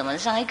们做什么，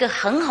像一个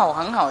很好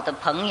很好的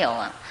朋友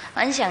啊，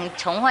很想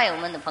宠坏我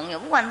们的朋友，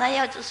不管他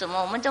要做什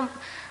么，我们就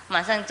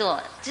马上做，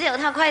只有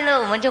他快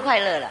乐，我们就快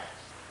乐了。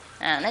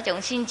那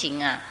种心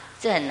情啊，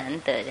是很难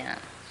得这样。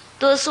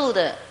多数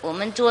的我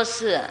们做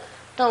事啊，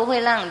都会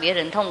让别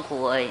人痛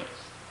苦而已。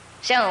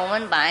像我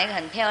们把一个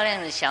很漂亮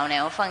的小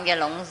鸟放在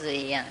笼子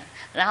一样，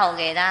然后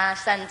给它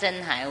山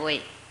珍海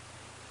味，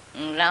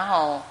然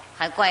后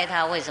还怪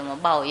他为什么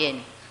抱怨。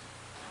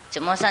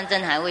怎么山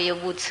珍海味又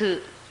不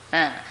吃？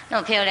那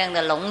么漂亮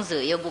的笼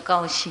子又不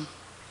高兴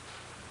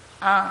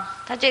啊！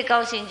他最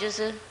高兴就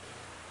是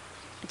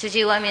出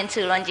去外面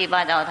吃乱七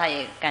八糟，他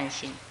也甘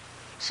心。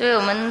所以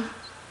我们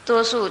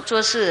多数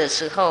做事的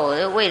时候，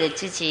为了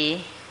自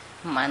己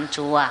满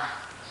足啊。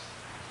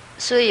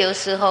所以有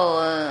时候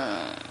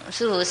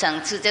师父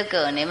想吃这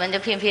个，你们就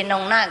偏偏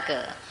弄那个；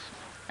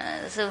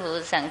师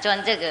父想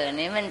赚这个，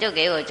你们就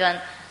给我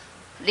赚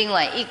另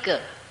外一个。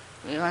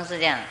比方是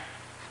这样。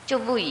就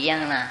不一样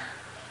了，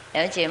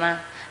了解吗？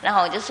然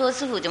后我就说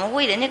师父怎么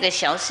为了那个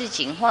小事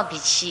情发脾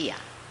气呀？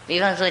比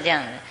方说这样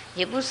的，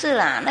也不是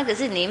啦，那个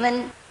是你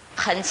们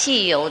很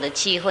稀有的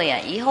机会啊，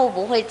以后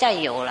不会再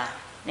有了，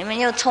你们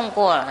又冲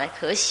过了，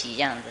可惜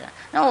这样子。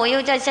那我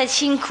又在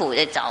辛苦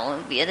的找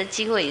别的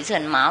机会，也是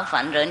很麻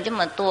烦，人这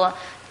么多，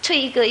催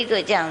一个一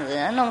个这样子，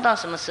弄到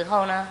什么时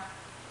候呢？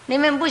你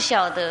们不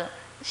晓得，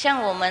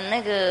像我们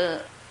那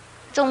个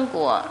中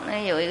国那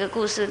有一个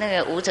故事，那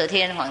个武则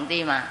天皇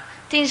帝嘛。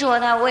听说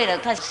他为了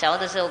他小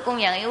的时候供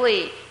养一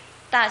位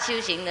大修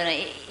行的人，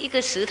一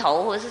个石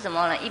头或者是什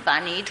么呢，一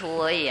把泥土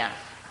而已啊，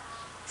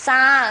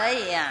沙而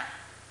已啊，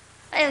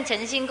他用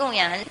诚心供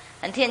养，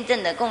很天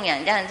真的供养，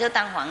这样就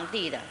当皇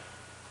帝的。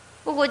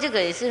不过这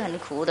个也是很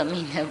苦的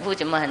命的，不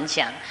怎么很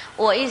想。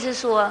我意思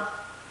说，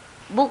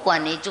不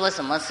管你做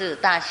什么事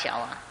大小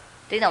啊，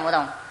听懂不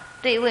懂？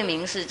对一位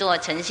名师做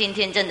诚心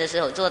天真的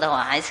时候做的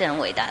话，还是很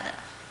伟大的。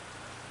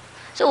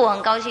所以我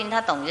很高兴他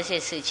懂这些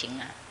事情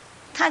啊。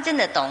他真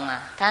的懂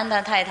啊，他和他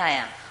太太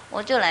啊，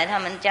我就来他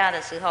们家的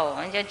时候，我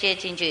们就接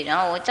进去，然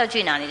后我叫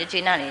去哪里就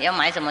去那里，要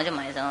买什么就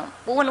买什么，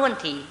不问问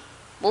题，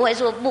不会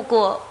说不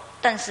过。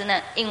但是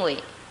呢，因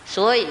为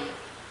所以，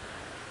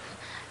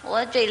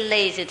我最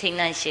累是听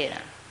那些了，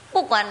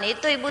不管你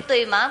对不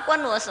对嘛，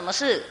关我什么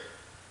事？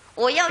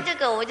我要这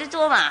个我就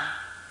做嘛，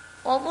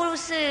我不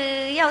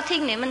是要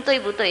听你们对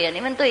不对啊？你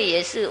们对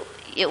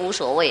也无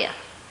所谓啊，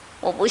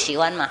我不喜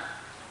欢嘛。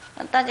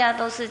大家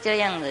都是这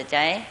样的，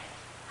才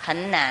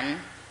很难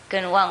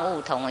跟万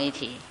物同一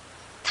体。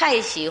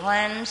太喜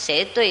欢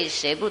谁对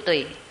谁不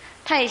对，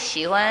太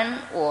喜欢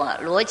我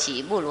逻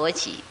辑不逻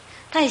辑，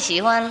太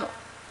喜欢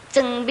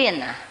争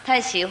辩啊，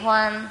太喜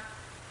欢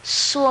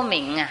说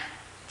明啊，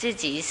自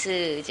己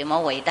是怎么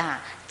伟大，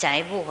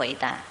才不伟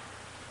大。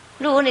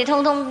如果你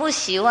通通不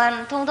喜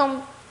欢，通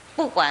通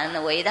不管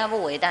伟大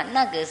不伟大，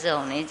那个时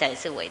候你才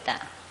是伟大，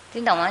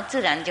听懂吗？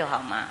自然就好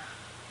嘛，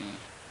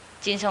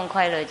轻松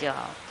快乐就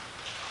好。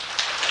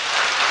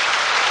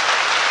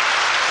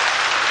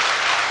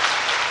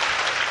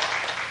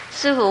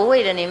师父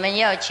为了你们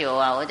要求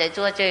啊，我在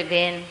做这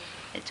边，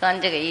穿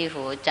这个衣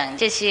服，讲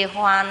这些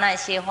话那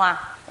些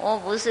话，我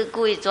不是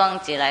故意装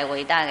起来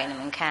伟大给你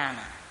们看啊，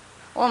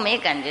我没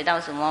感觉到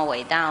什么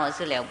伟大或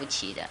是了不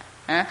起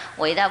的，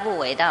伟大不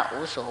伟大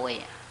无所谓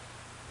啊，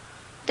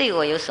对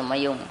我有什么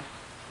用？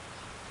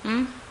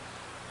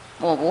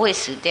我不会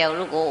死掉，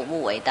如果我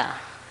不伟大，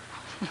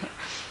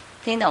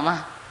听懂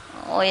吗？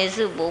我也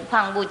是不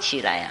胖不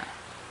起来啊，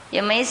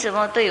也没什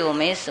么对我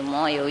没什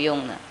么有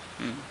用的，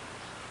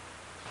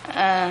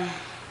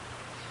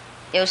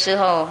有时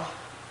候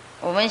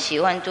我们喜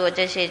欢做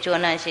这些做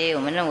那些，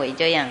我们认为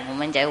这样我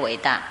们才伟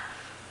大，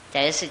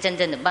才是真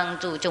正的帮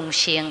助众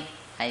生，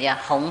还要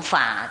弘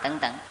法等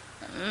等。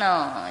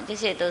No， 这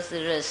些都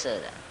是垃圾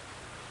的，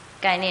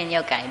概念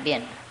要改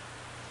变。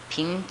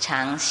平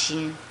常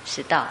心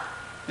是道，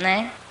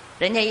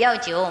人家要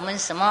求我们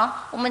什么，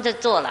我们就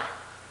做了，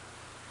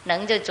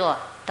能就做，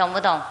懂不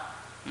懂？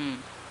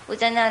不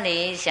在那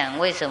里想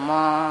为什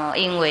么，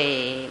因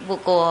为不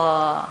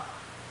过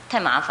太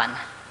麻烦了，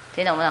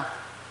听懂不懂？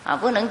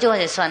不能做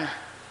就算了，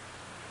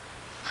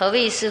何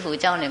必师父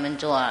教你们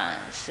做啊？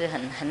是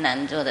很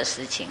难做的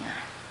事情啊！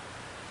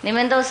你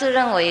们都是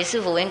认为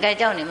师父应该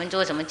叫你们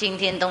做什么惊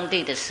天动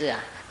地的事啊？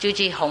就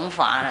去弘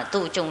法了，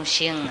度众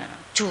生啊，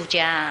出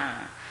家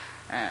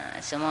啊，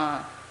什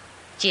么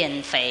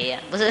减肥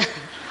啊，不是？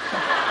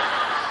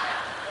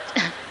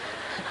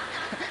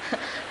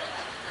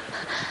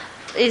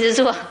一直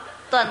说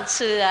断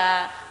吃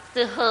啊。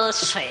是喝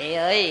水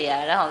而已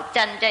啊，然后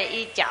站在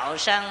一脚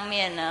上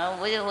面呢，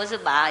我是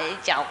把一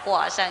脚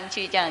挂上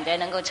去，这样才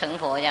能够成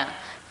佛这样。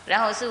然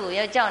后师父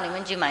要叫你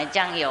们去买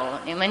酱油，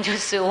你们就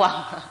失望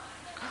了，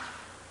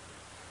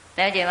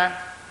了解吗？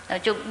那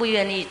就不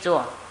愿意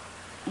做，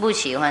不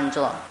喜欢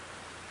做。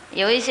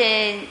有一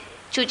些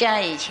出家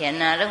以前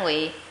呢，认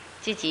为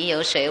自己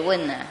有学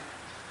问呢，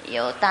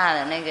有大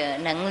的那个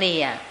能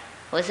力啊，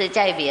或是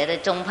在别的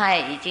宗派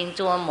已经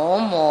做某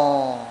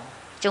某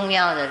重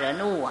要的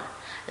人物啊。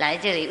来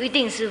这里一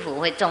定师父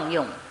会重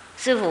用，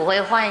师父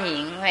会欢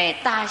迎，会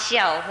大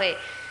笑，会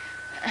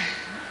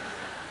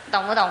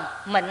懂不懂？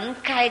门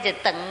开着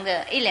等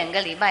着1-2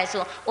个礼拜，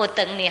说我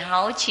等你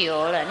好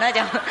久了，那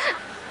叫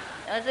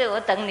而是我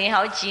等你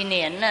好几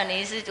年了，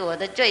你是我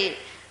的最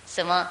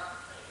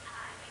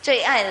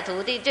爱的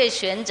徒弟，最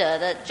贤者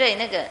的，最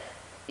那个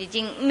已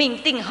经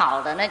命定好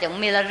的那种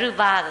弥勒日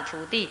巴的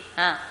徒弟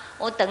啊！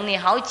我等你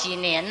好几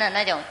年了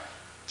那种，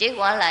结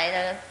果来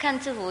了看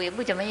师父也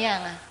不怎么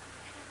样啊。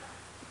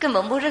根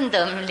本不认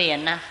得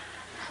脸啊，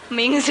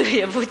名字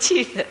也不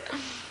记得，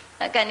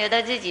感觉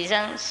到自己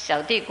像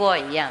小地瓜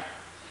一样，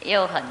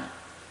又很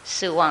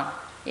失望，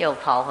又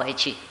跑回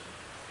去。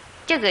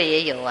这个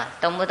也有啊，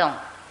懂不懂？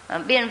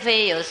便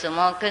非有什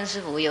么跟师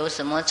父有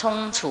什么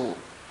冲突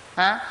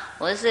啊，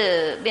或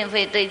是便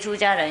非对出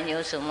家人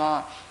有什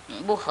么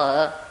不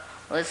合，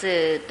或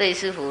是对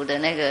师父的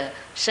那个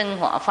生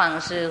活方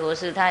式，或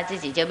是他自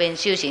己这边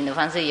修行的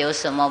方式有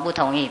什么不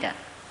同意的？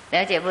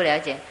了解不了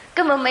解？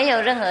根本没有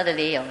任何的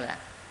理由了，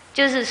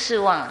就是失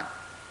望了，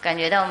感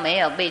觉到没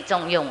有被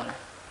重用了，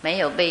没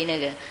有被那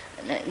个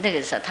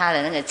他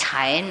的那个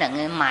才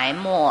能埋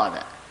没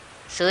了，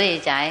所以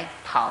才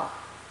跑。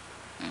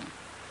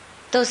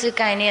都是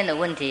概念的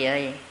问题而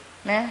已。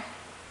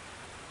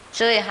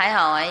所以还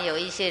好啊，有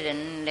一些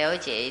人了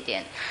解一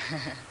点。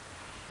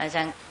好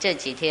像这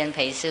几天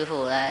陪师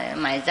父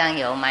买酱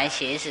油、买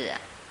鞋子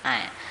啊，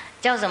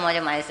叫什么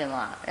就买什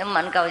么，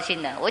蛮高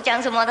兴的。我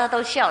讲什么他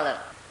都笑了。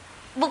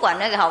不管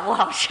那个好不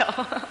好笑，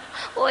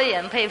我也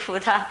很佩服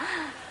他，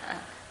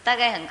大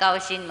概很高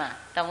兴嘛，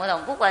懂不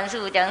懂？不管师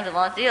父讲什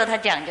么，只有他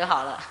讲就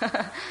好了，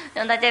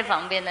让他在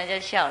旁边呢就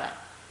笑了，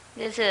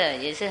也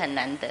是很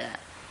难得。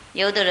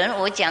有的人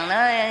我讲了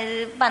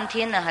半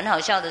天了很好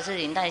笑的事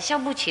情，他也笑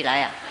不起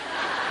来啊，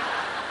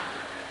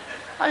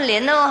他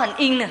脸都很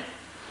阴了。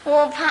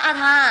我怕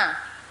他，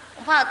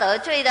我怕得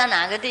罪他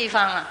哪个地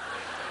方啊？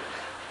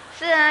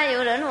是啊，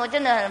有人我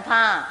真的很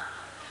怕。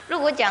如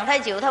果讲太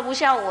久他不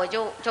笑我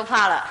就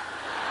怕了。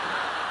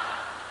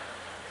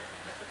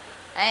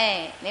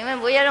你们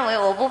不要认为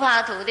我不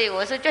怕徒弟，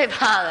我是最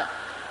怕的，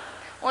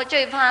我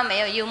最怕没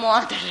有幽默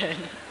的人。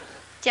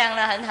讲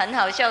了很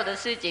好笑的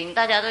事情，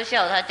大家都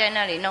笑，他在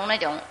那里弄那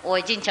种我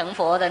已经成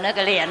佛的那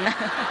个脸了。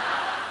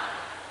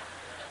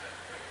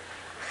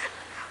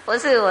我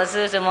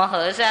是什么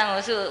和尚，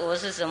我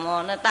是什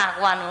么那大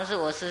官，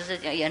我是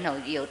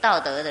有道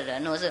德的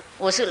人，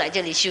我是来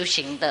这里修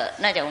行的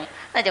那种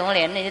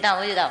人，你知道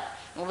不知道？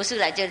我不是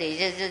来这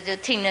里就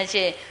听那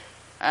些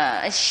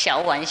小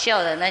玩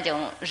笑的那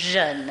种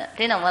人，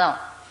听懂不懂？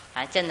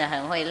啊，真的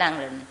很会让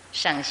人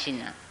伤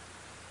心啊。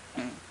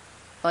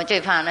我最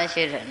怕那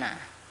些人啊，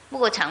不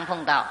过常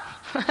碰到，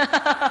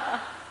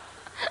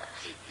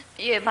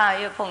越怕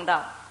越碰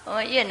到。我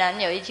们越南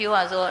有一句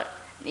话说，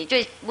你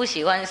最不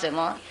喜欢什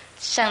么，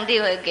上帝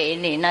会给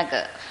你那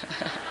个。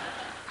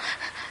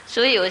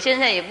所以我现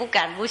在也不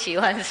敢不喜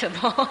欢什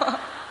么，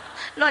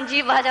乱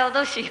七八糟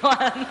都喜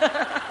欢，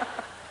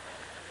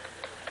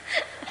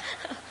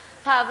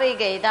怕被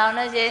给到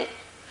那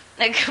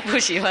个不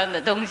喜欢的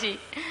东西。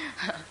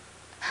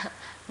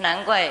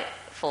难怪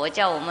佛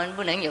教我们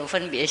不能有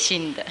分别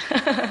心的，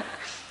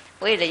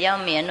为了要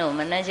免我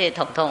们那些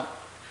头痛。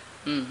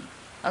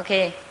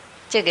OK。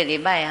这个礼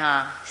拜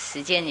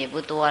时间也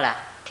不多了，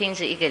听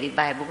是1个礼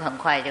拜，不过很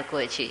快就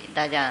过去。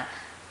大家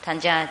参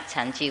加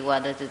禅期我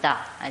都知道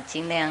啊，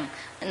尽量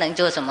能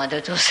做什么就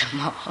做什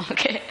么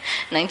 ，OK，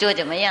 能做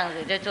怎么样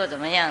子就做怎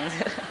么样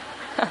子，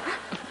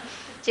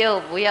就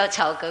不要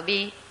吵隔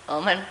壁。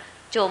我们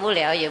做不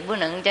了，也不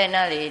能在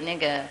那里那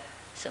个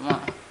什么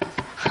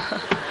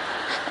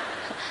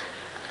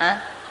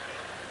啊，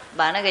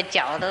把那个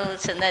脚都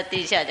伸在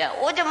地下讲，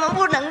我怎么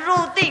不能入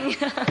定？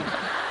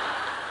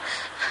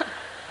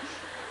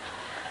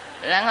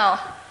然后，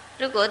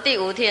如果第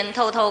5天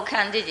偷偷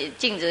看自己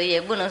镜子，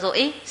也不能说，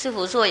师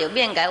父说有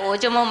变改，我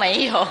怎么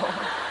没有？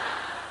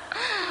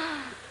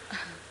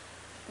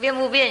变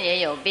不变也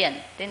有变，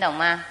听懂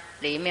吗？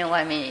里面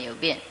外面也有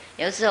变。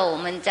有时候我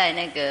们在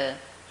那个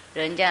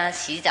人家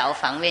洗澡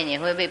房面也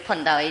会被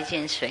碰到一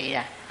件水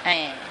啦，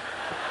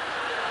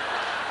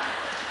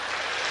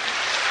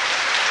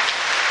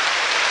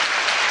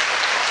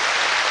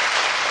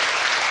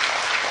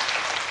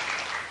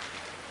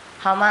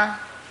好吗？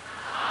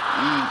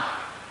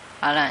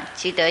好了，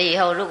记得以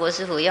后如果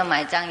师父要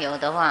买酱油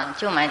的话，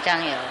就买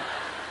酱油，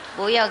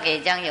不要给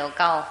酱油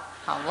膏，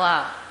好不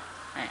好？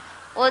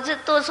我这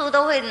多数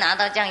都会拿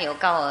到酱油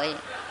膏而已，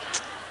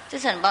这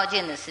是很抱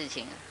歉的事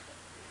情。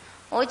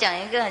我讲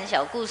一个很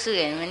小故事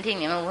给你们听，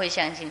你们不会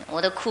相信。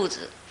我的裤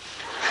子，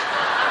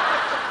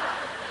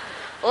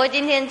我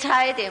今天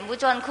差一点不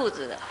穿裤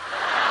子了。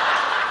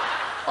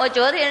我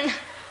昨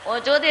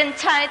天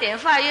差一点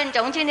发愿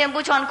从今天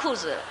不穿裤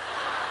子了。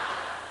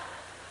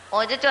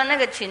我就穿那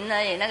个裙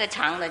而已，那个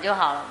长的就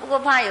好了。不过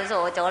怕有时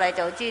候我走来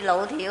走去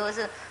楼梯，或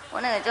是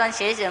我那个穿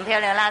鞋子很漂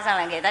亮拉上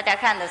来给大家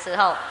看的时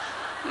候，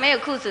没有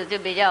裤子就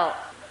比较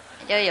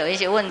有一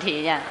些问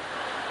题这样。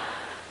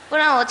不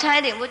然我差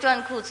一点不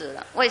穿裤子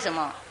了。为什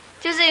么？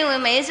就是因为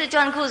每一次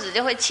穿裤子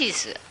就会气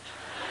死。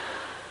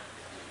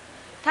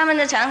他们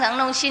都常常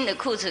弄新的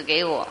裤子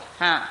给我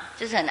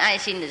这是很爱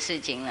心的事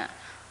情了。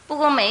不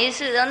过每一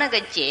次都那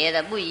个结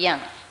的不一样。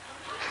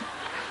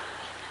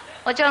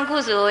我穿裤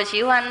子，我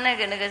喜欢那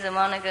个什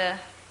么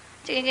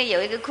这个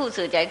有一个裤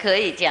子才可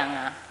以讲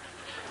啊，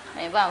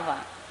没办法，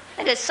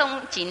那个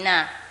松紧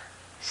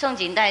松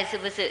紧带是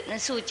不是？那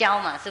塑胶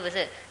嘛，是不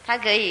是？它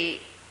可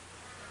以，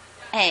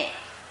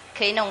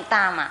可以弄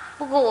大嘛。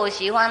不过我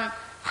喜欢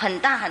很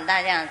大很大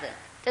这样子，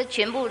这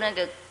全部那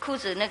个裤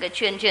子那个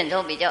圈圈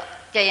都比较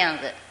这样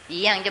子，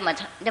一样这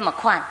么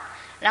宽。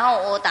然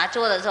后我打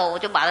坐的时候，我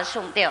就把它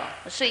送掉；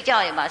我睡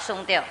觉也把它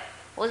送掉；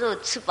我说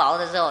吃饱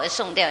的时候也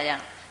送掉这样。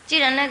既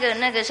然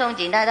那个松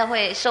紧带它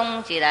会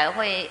松起来，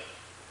会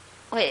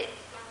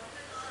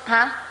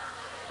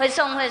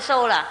松会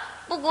瘦了，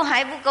不过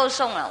还不够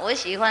松了。我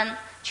喜欢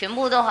全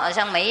部都好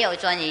像没有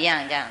钻一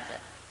样这样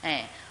子，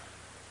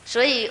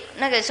所以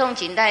那个松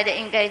紧带的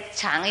应该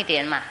长一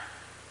点嘛，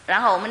然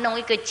后我们弄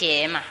一个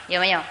结嘛，有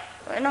没有？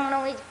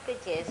弄一个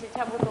结是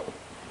差不多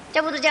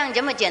这样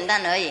这么简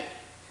单而已，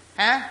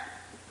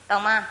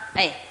懂吗？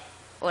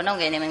我弄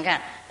给你们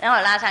看，然后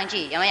拉上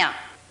去，有没有？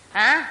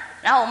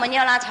然后我们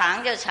要拉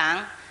长就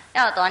长，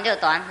要短就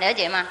短，了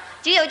解吗？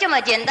只有这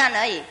么简单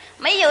而已，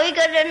没有一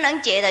个人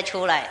能解得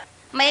出来。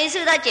每一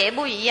次他解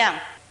不一样，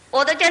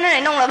我都在那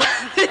里弄了半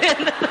天，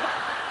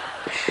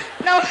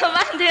弄了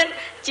半天，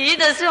急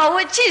的时候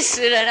会气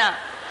死人啊！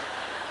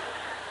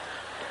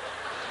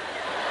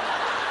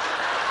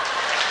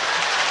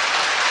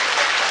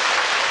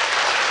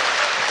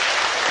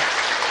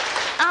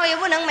然后也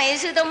不能每一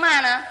次都骂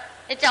呢，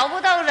也找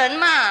不到人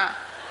骂，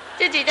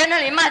自己在那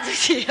里骂自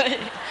己而已。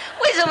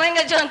为什么应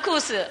该穿裤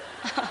子？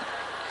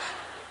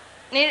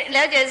你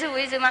了解是我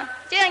意思吗？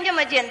这样这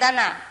么简单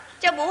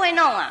就不会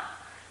弄啊？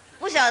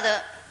不晓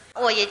得，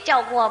我也教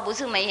过不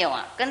是没有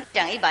跟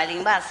讲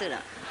108次了。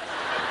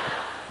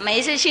每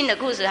一次新的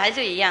裤子还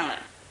是一样的，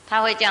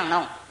他会这样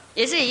弄，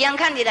也是一样，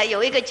看起来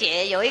有一个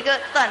结，有一个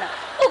断了，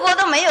不过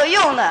都没有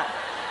用的，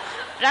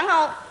然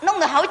后弄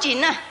得好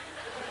紧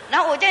然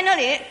后我在那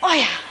里，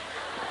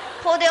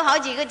脱掉好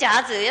几个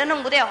夹子，又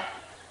弄不掉，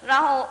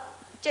然后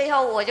最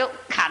后我就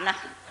砍了。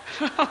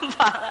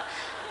拔了，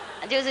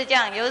就是这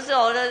样。有时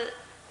候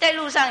在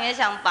路上也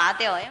想拔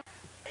掉，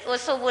我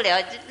受不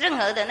了任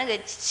何的那个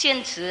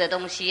现实的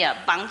东西啊，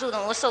绑住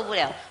的我受不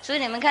了。所以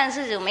你们看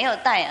师父没有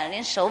戴啊，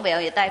连手表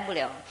也戴不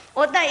了。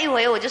我戴一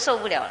回我就受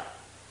不了了。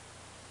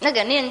那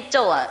个念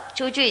咒啊，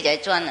出去才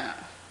钻啊，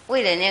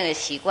为了那个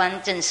喜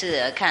观正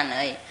视而看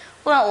而已，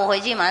不然我回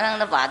去马上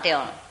都拔掉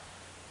了。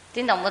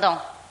听懂不懂？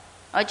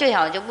最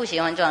好就不喜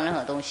欢装任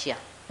何东西啊。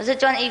可是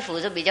装衣服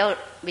是比较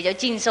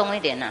轻松一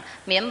点啊，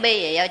棉被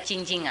也要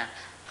静静啊，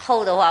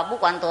厚的话不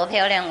管多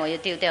漂亮我就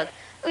丢掉。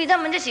因为他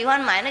们就喜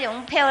欢买那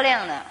种漂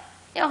亮的，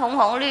要红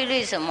红绿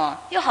绿什么，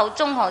又好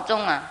重好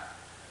重啊。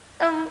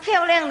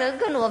漂亮的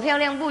跟我漂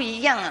亮不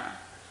一样啊，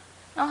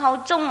然后好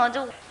重啊，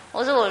就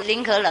我说我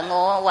宁可冷，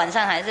我晚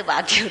上还是把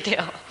它丢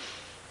掉。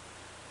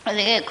而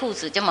且那个裤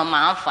子这么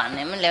麻烦，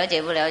你们了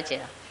解不了解？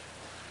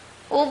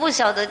我不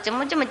晓得怎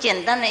么这么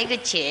简单的一个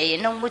结也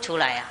弄不出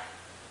来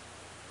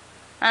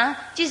啊！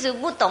即使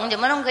不懂怎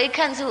么弄，可以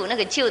看师父那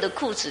个旧的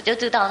裤子就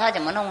知道他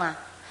怎么弄啊。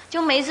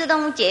就每次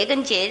弄结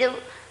跟结就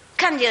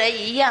看起来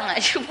一样啊，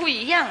就不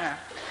一样啊。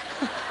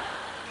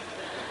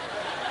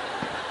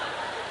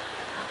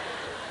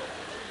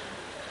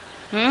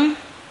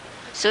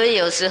所以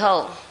有时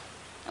候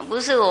不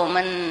是我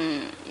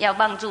们要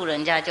帮助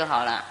人家就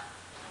好了，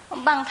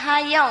帮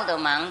他要的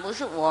忙不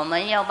是我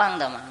们要帮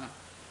的忙。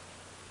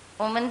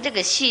我们这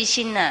个细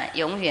心呢，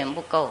永远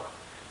不够。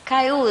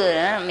开悟的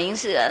人明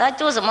示啊，他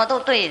做什么都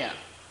对的，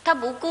他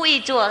不故意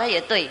做他也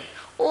对。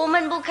我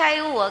们不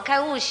开悟啊，开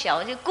悟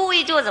小就故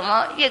意做什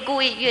么，越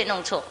故意越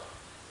弄错。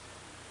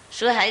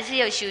所以还是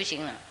要修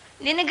行了，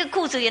连那个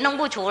裤子也弄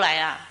不出来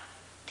啊，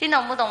听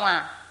懂不懂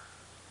啊？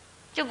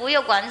就不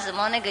要管什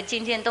么那个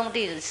惊天动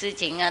地的事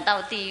情啊，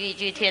到地狱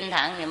去天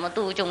堂，什么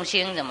度众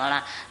生怎么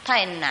啦，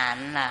太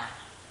难了。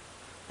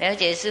了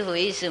解师父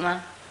意思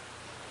吗？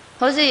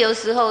或是有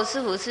时候师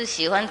父是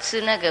喜欢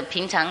吃那个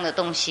平常的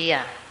东西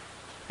啊，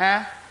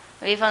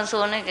比方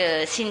说那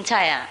个新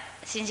菜啊，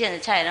新鲜的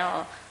菜，然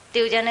后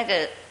丢在那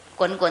个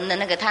滚滚的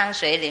那个汤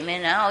水里面，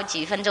然后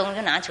几分钟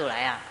就拿出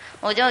来啊，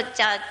我就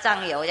加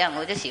酱油这样，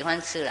我就喜欢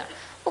吃了。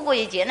不过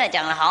以前呢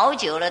讲了好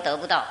久了得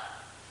不到，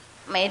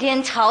每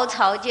天炒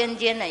煎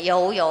的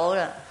油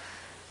的，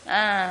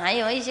还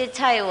有一些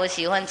菜我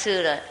喜欢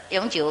吃的，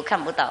永久看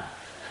不到。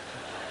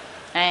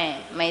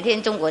每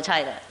天中国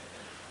菜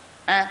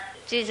的，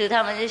其实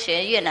他们是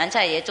学越南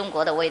菜，也中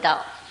国的味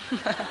道。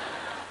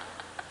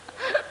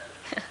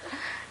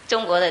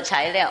中国的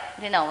材料，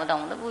听懂不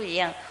懂都不一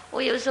样。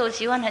我有时候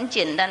喜欢很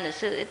简单的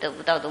事，得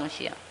不到东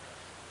西啊。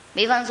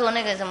比方说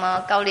那个什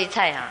么高丽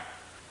菜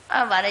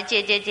把它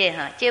接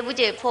接不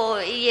接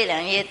破一叶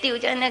两叶，丢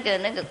在那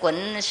个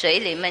滚水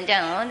里面这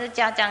样，然后就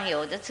加酱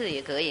油就吃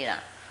也可以了。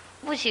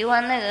不喜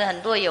欢那个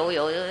很多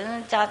油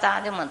渣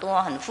这么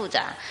多，很复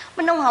杂，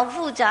不弄好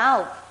复杂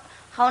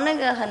好那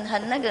个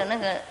很那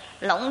个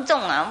隆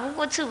重啊，不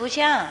过吃不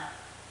下。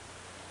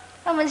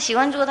他们喜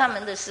欢做他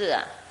们的事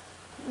啊，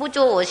不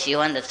做我喜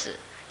欢的事。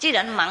既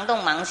然忙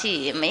东忙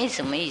西也没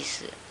什么意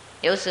思，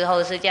有时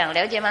候是这样，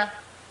了解吗？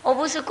我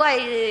不是怪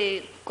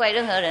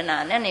任何人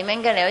啊，那你们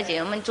应该了解，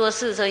我们做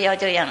事是要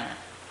这样啊，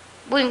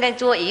不应该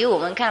做以我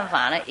们看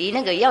法呢，以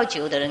那个要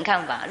求的人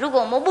看法。如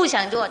果我们不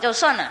想做就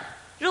算了，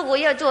如果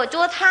要做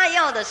他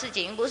要的事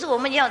情，不是我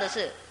们要的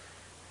事。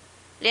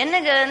连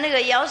那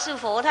个姚师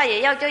佛他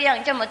也要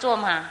这么做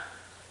嘛？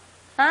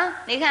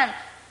你看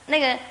那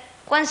个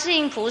观世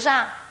音菩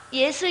萨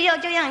也是要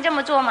这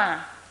么做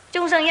嘛？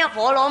众生要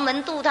婆罗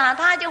门度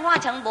他就化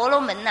成婆罗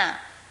门呐，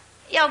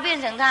要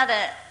变成他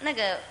的那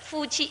个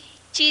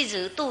妻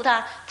子度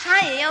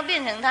他也要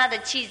变成他的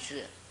妻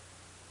子，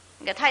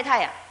那个太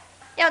太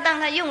要当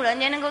他佣人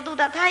也能够度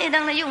他也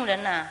当他佣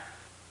人呐。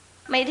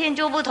每天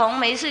做不同，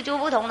每次做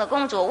不同的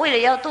工作，为了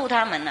要度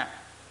他们呐。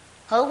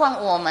何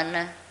况我们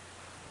呢？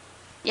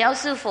姚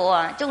师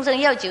佛众生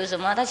要求什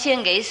么，他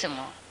献给什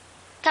么。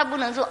他不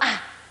能说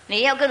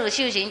你要跟我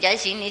修行才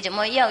行，你怎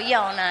么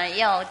要呢？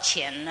要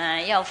钱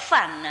呢？要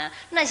饭呢？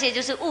那些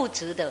就是物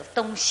质的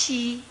东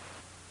西，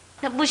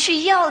那不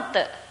需要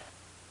的。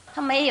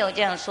他没有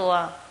这样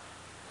说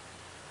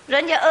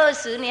人家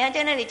20，你还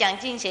在那里讲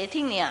经，谁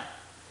听你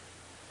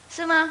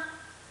是吗？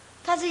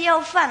他是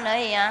要饭而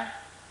已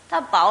他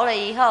饱了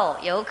以后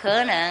有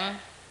可能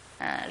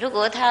如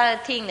果他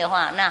听的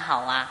话那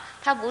好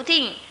他不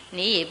听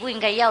你也不应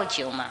该要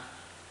求嘛。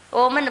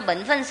我们的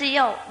本分是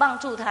要帮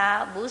助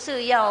他，不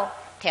是要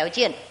条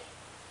件，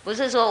不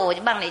是说我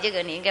就帮你这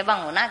个你应该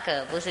帮我那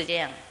个，不是这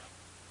样。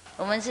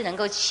我们是能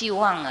够期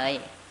望而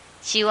已，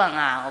希望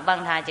我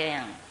帮他这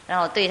样，然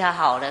后对他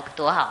好了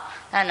多好，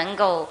他能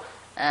够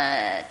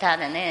他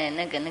的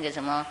那个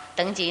什么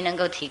等级能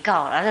够提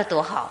高，然后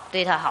多好，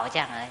对他好这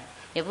样而已，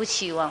也不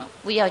期望，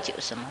不要求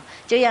什么，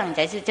这样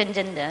才是真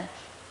正的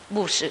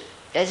布施，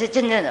才是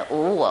真正的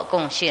无我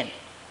贡献。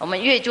我们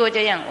越做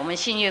这样，我们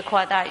心越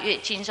扩大，越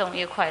轻松，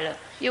越快乐，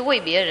越为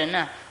别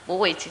人不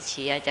为自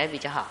己才比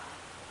较好。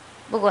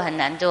不过很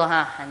难做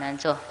很难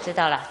做，知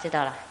道了，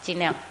尽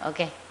量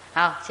OK。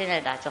好，现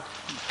在打坐。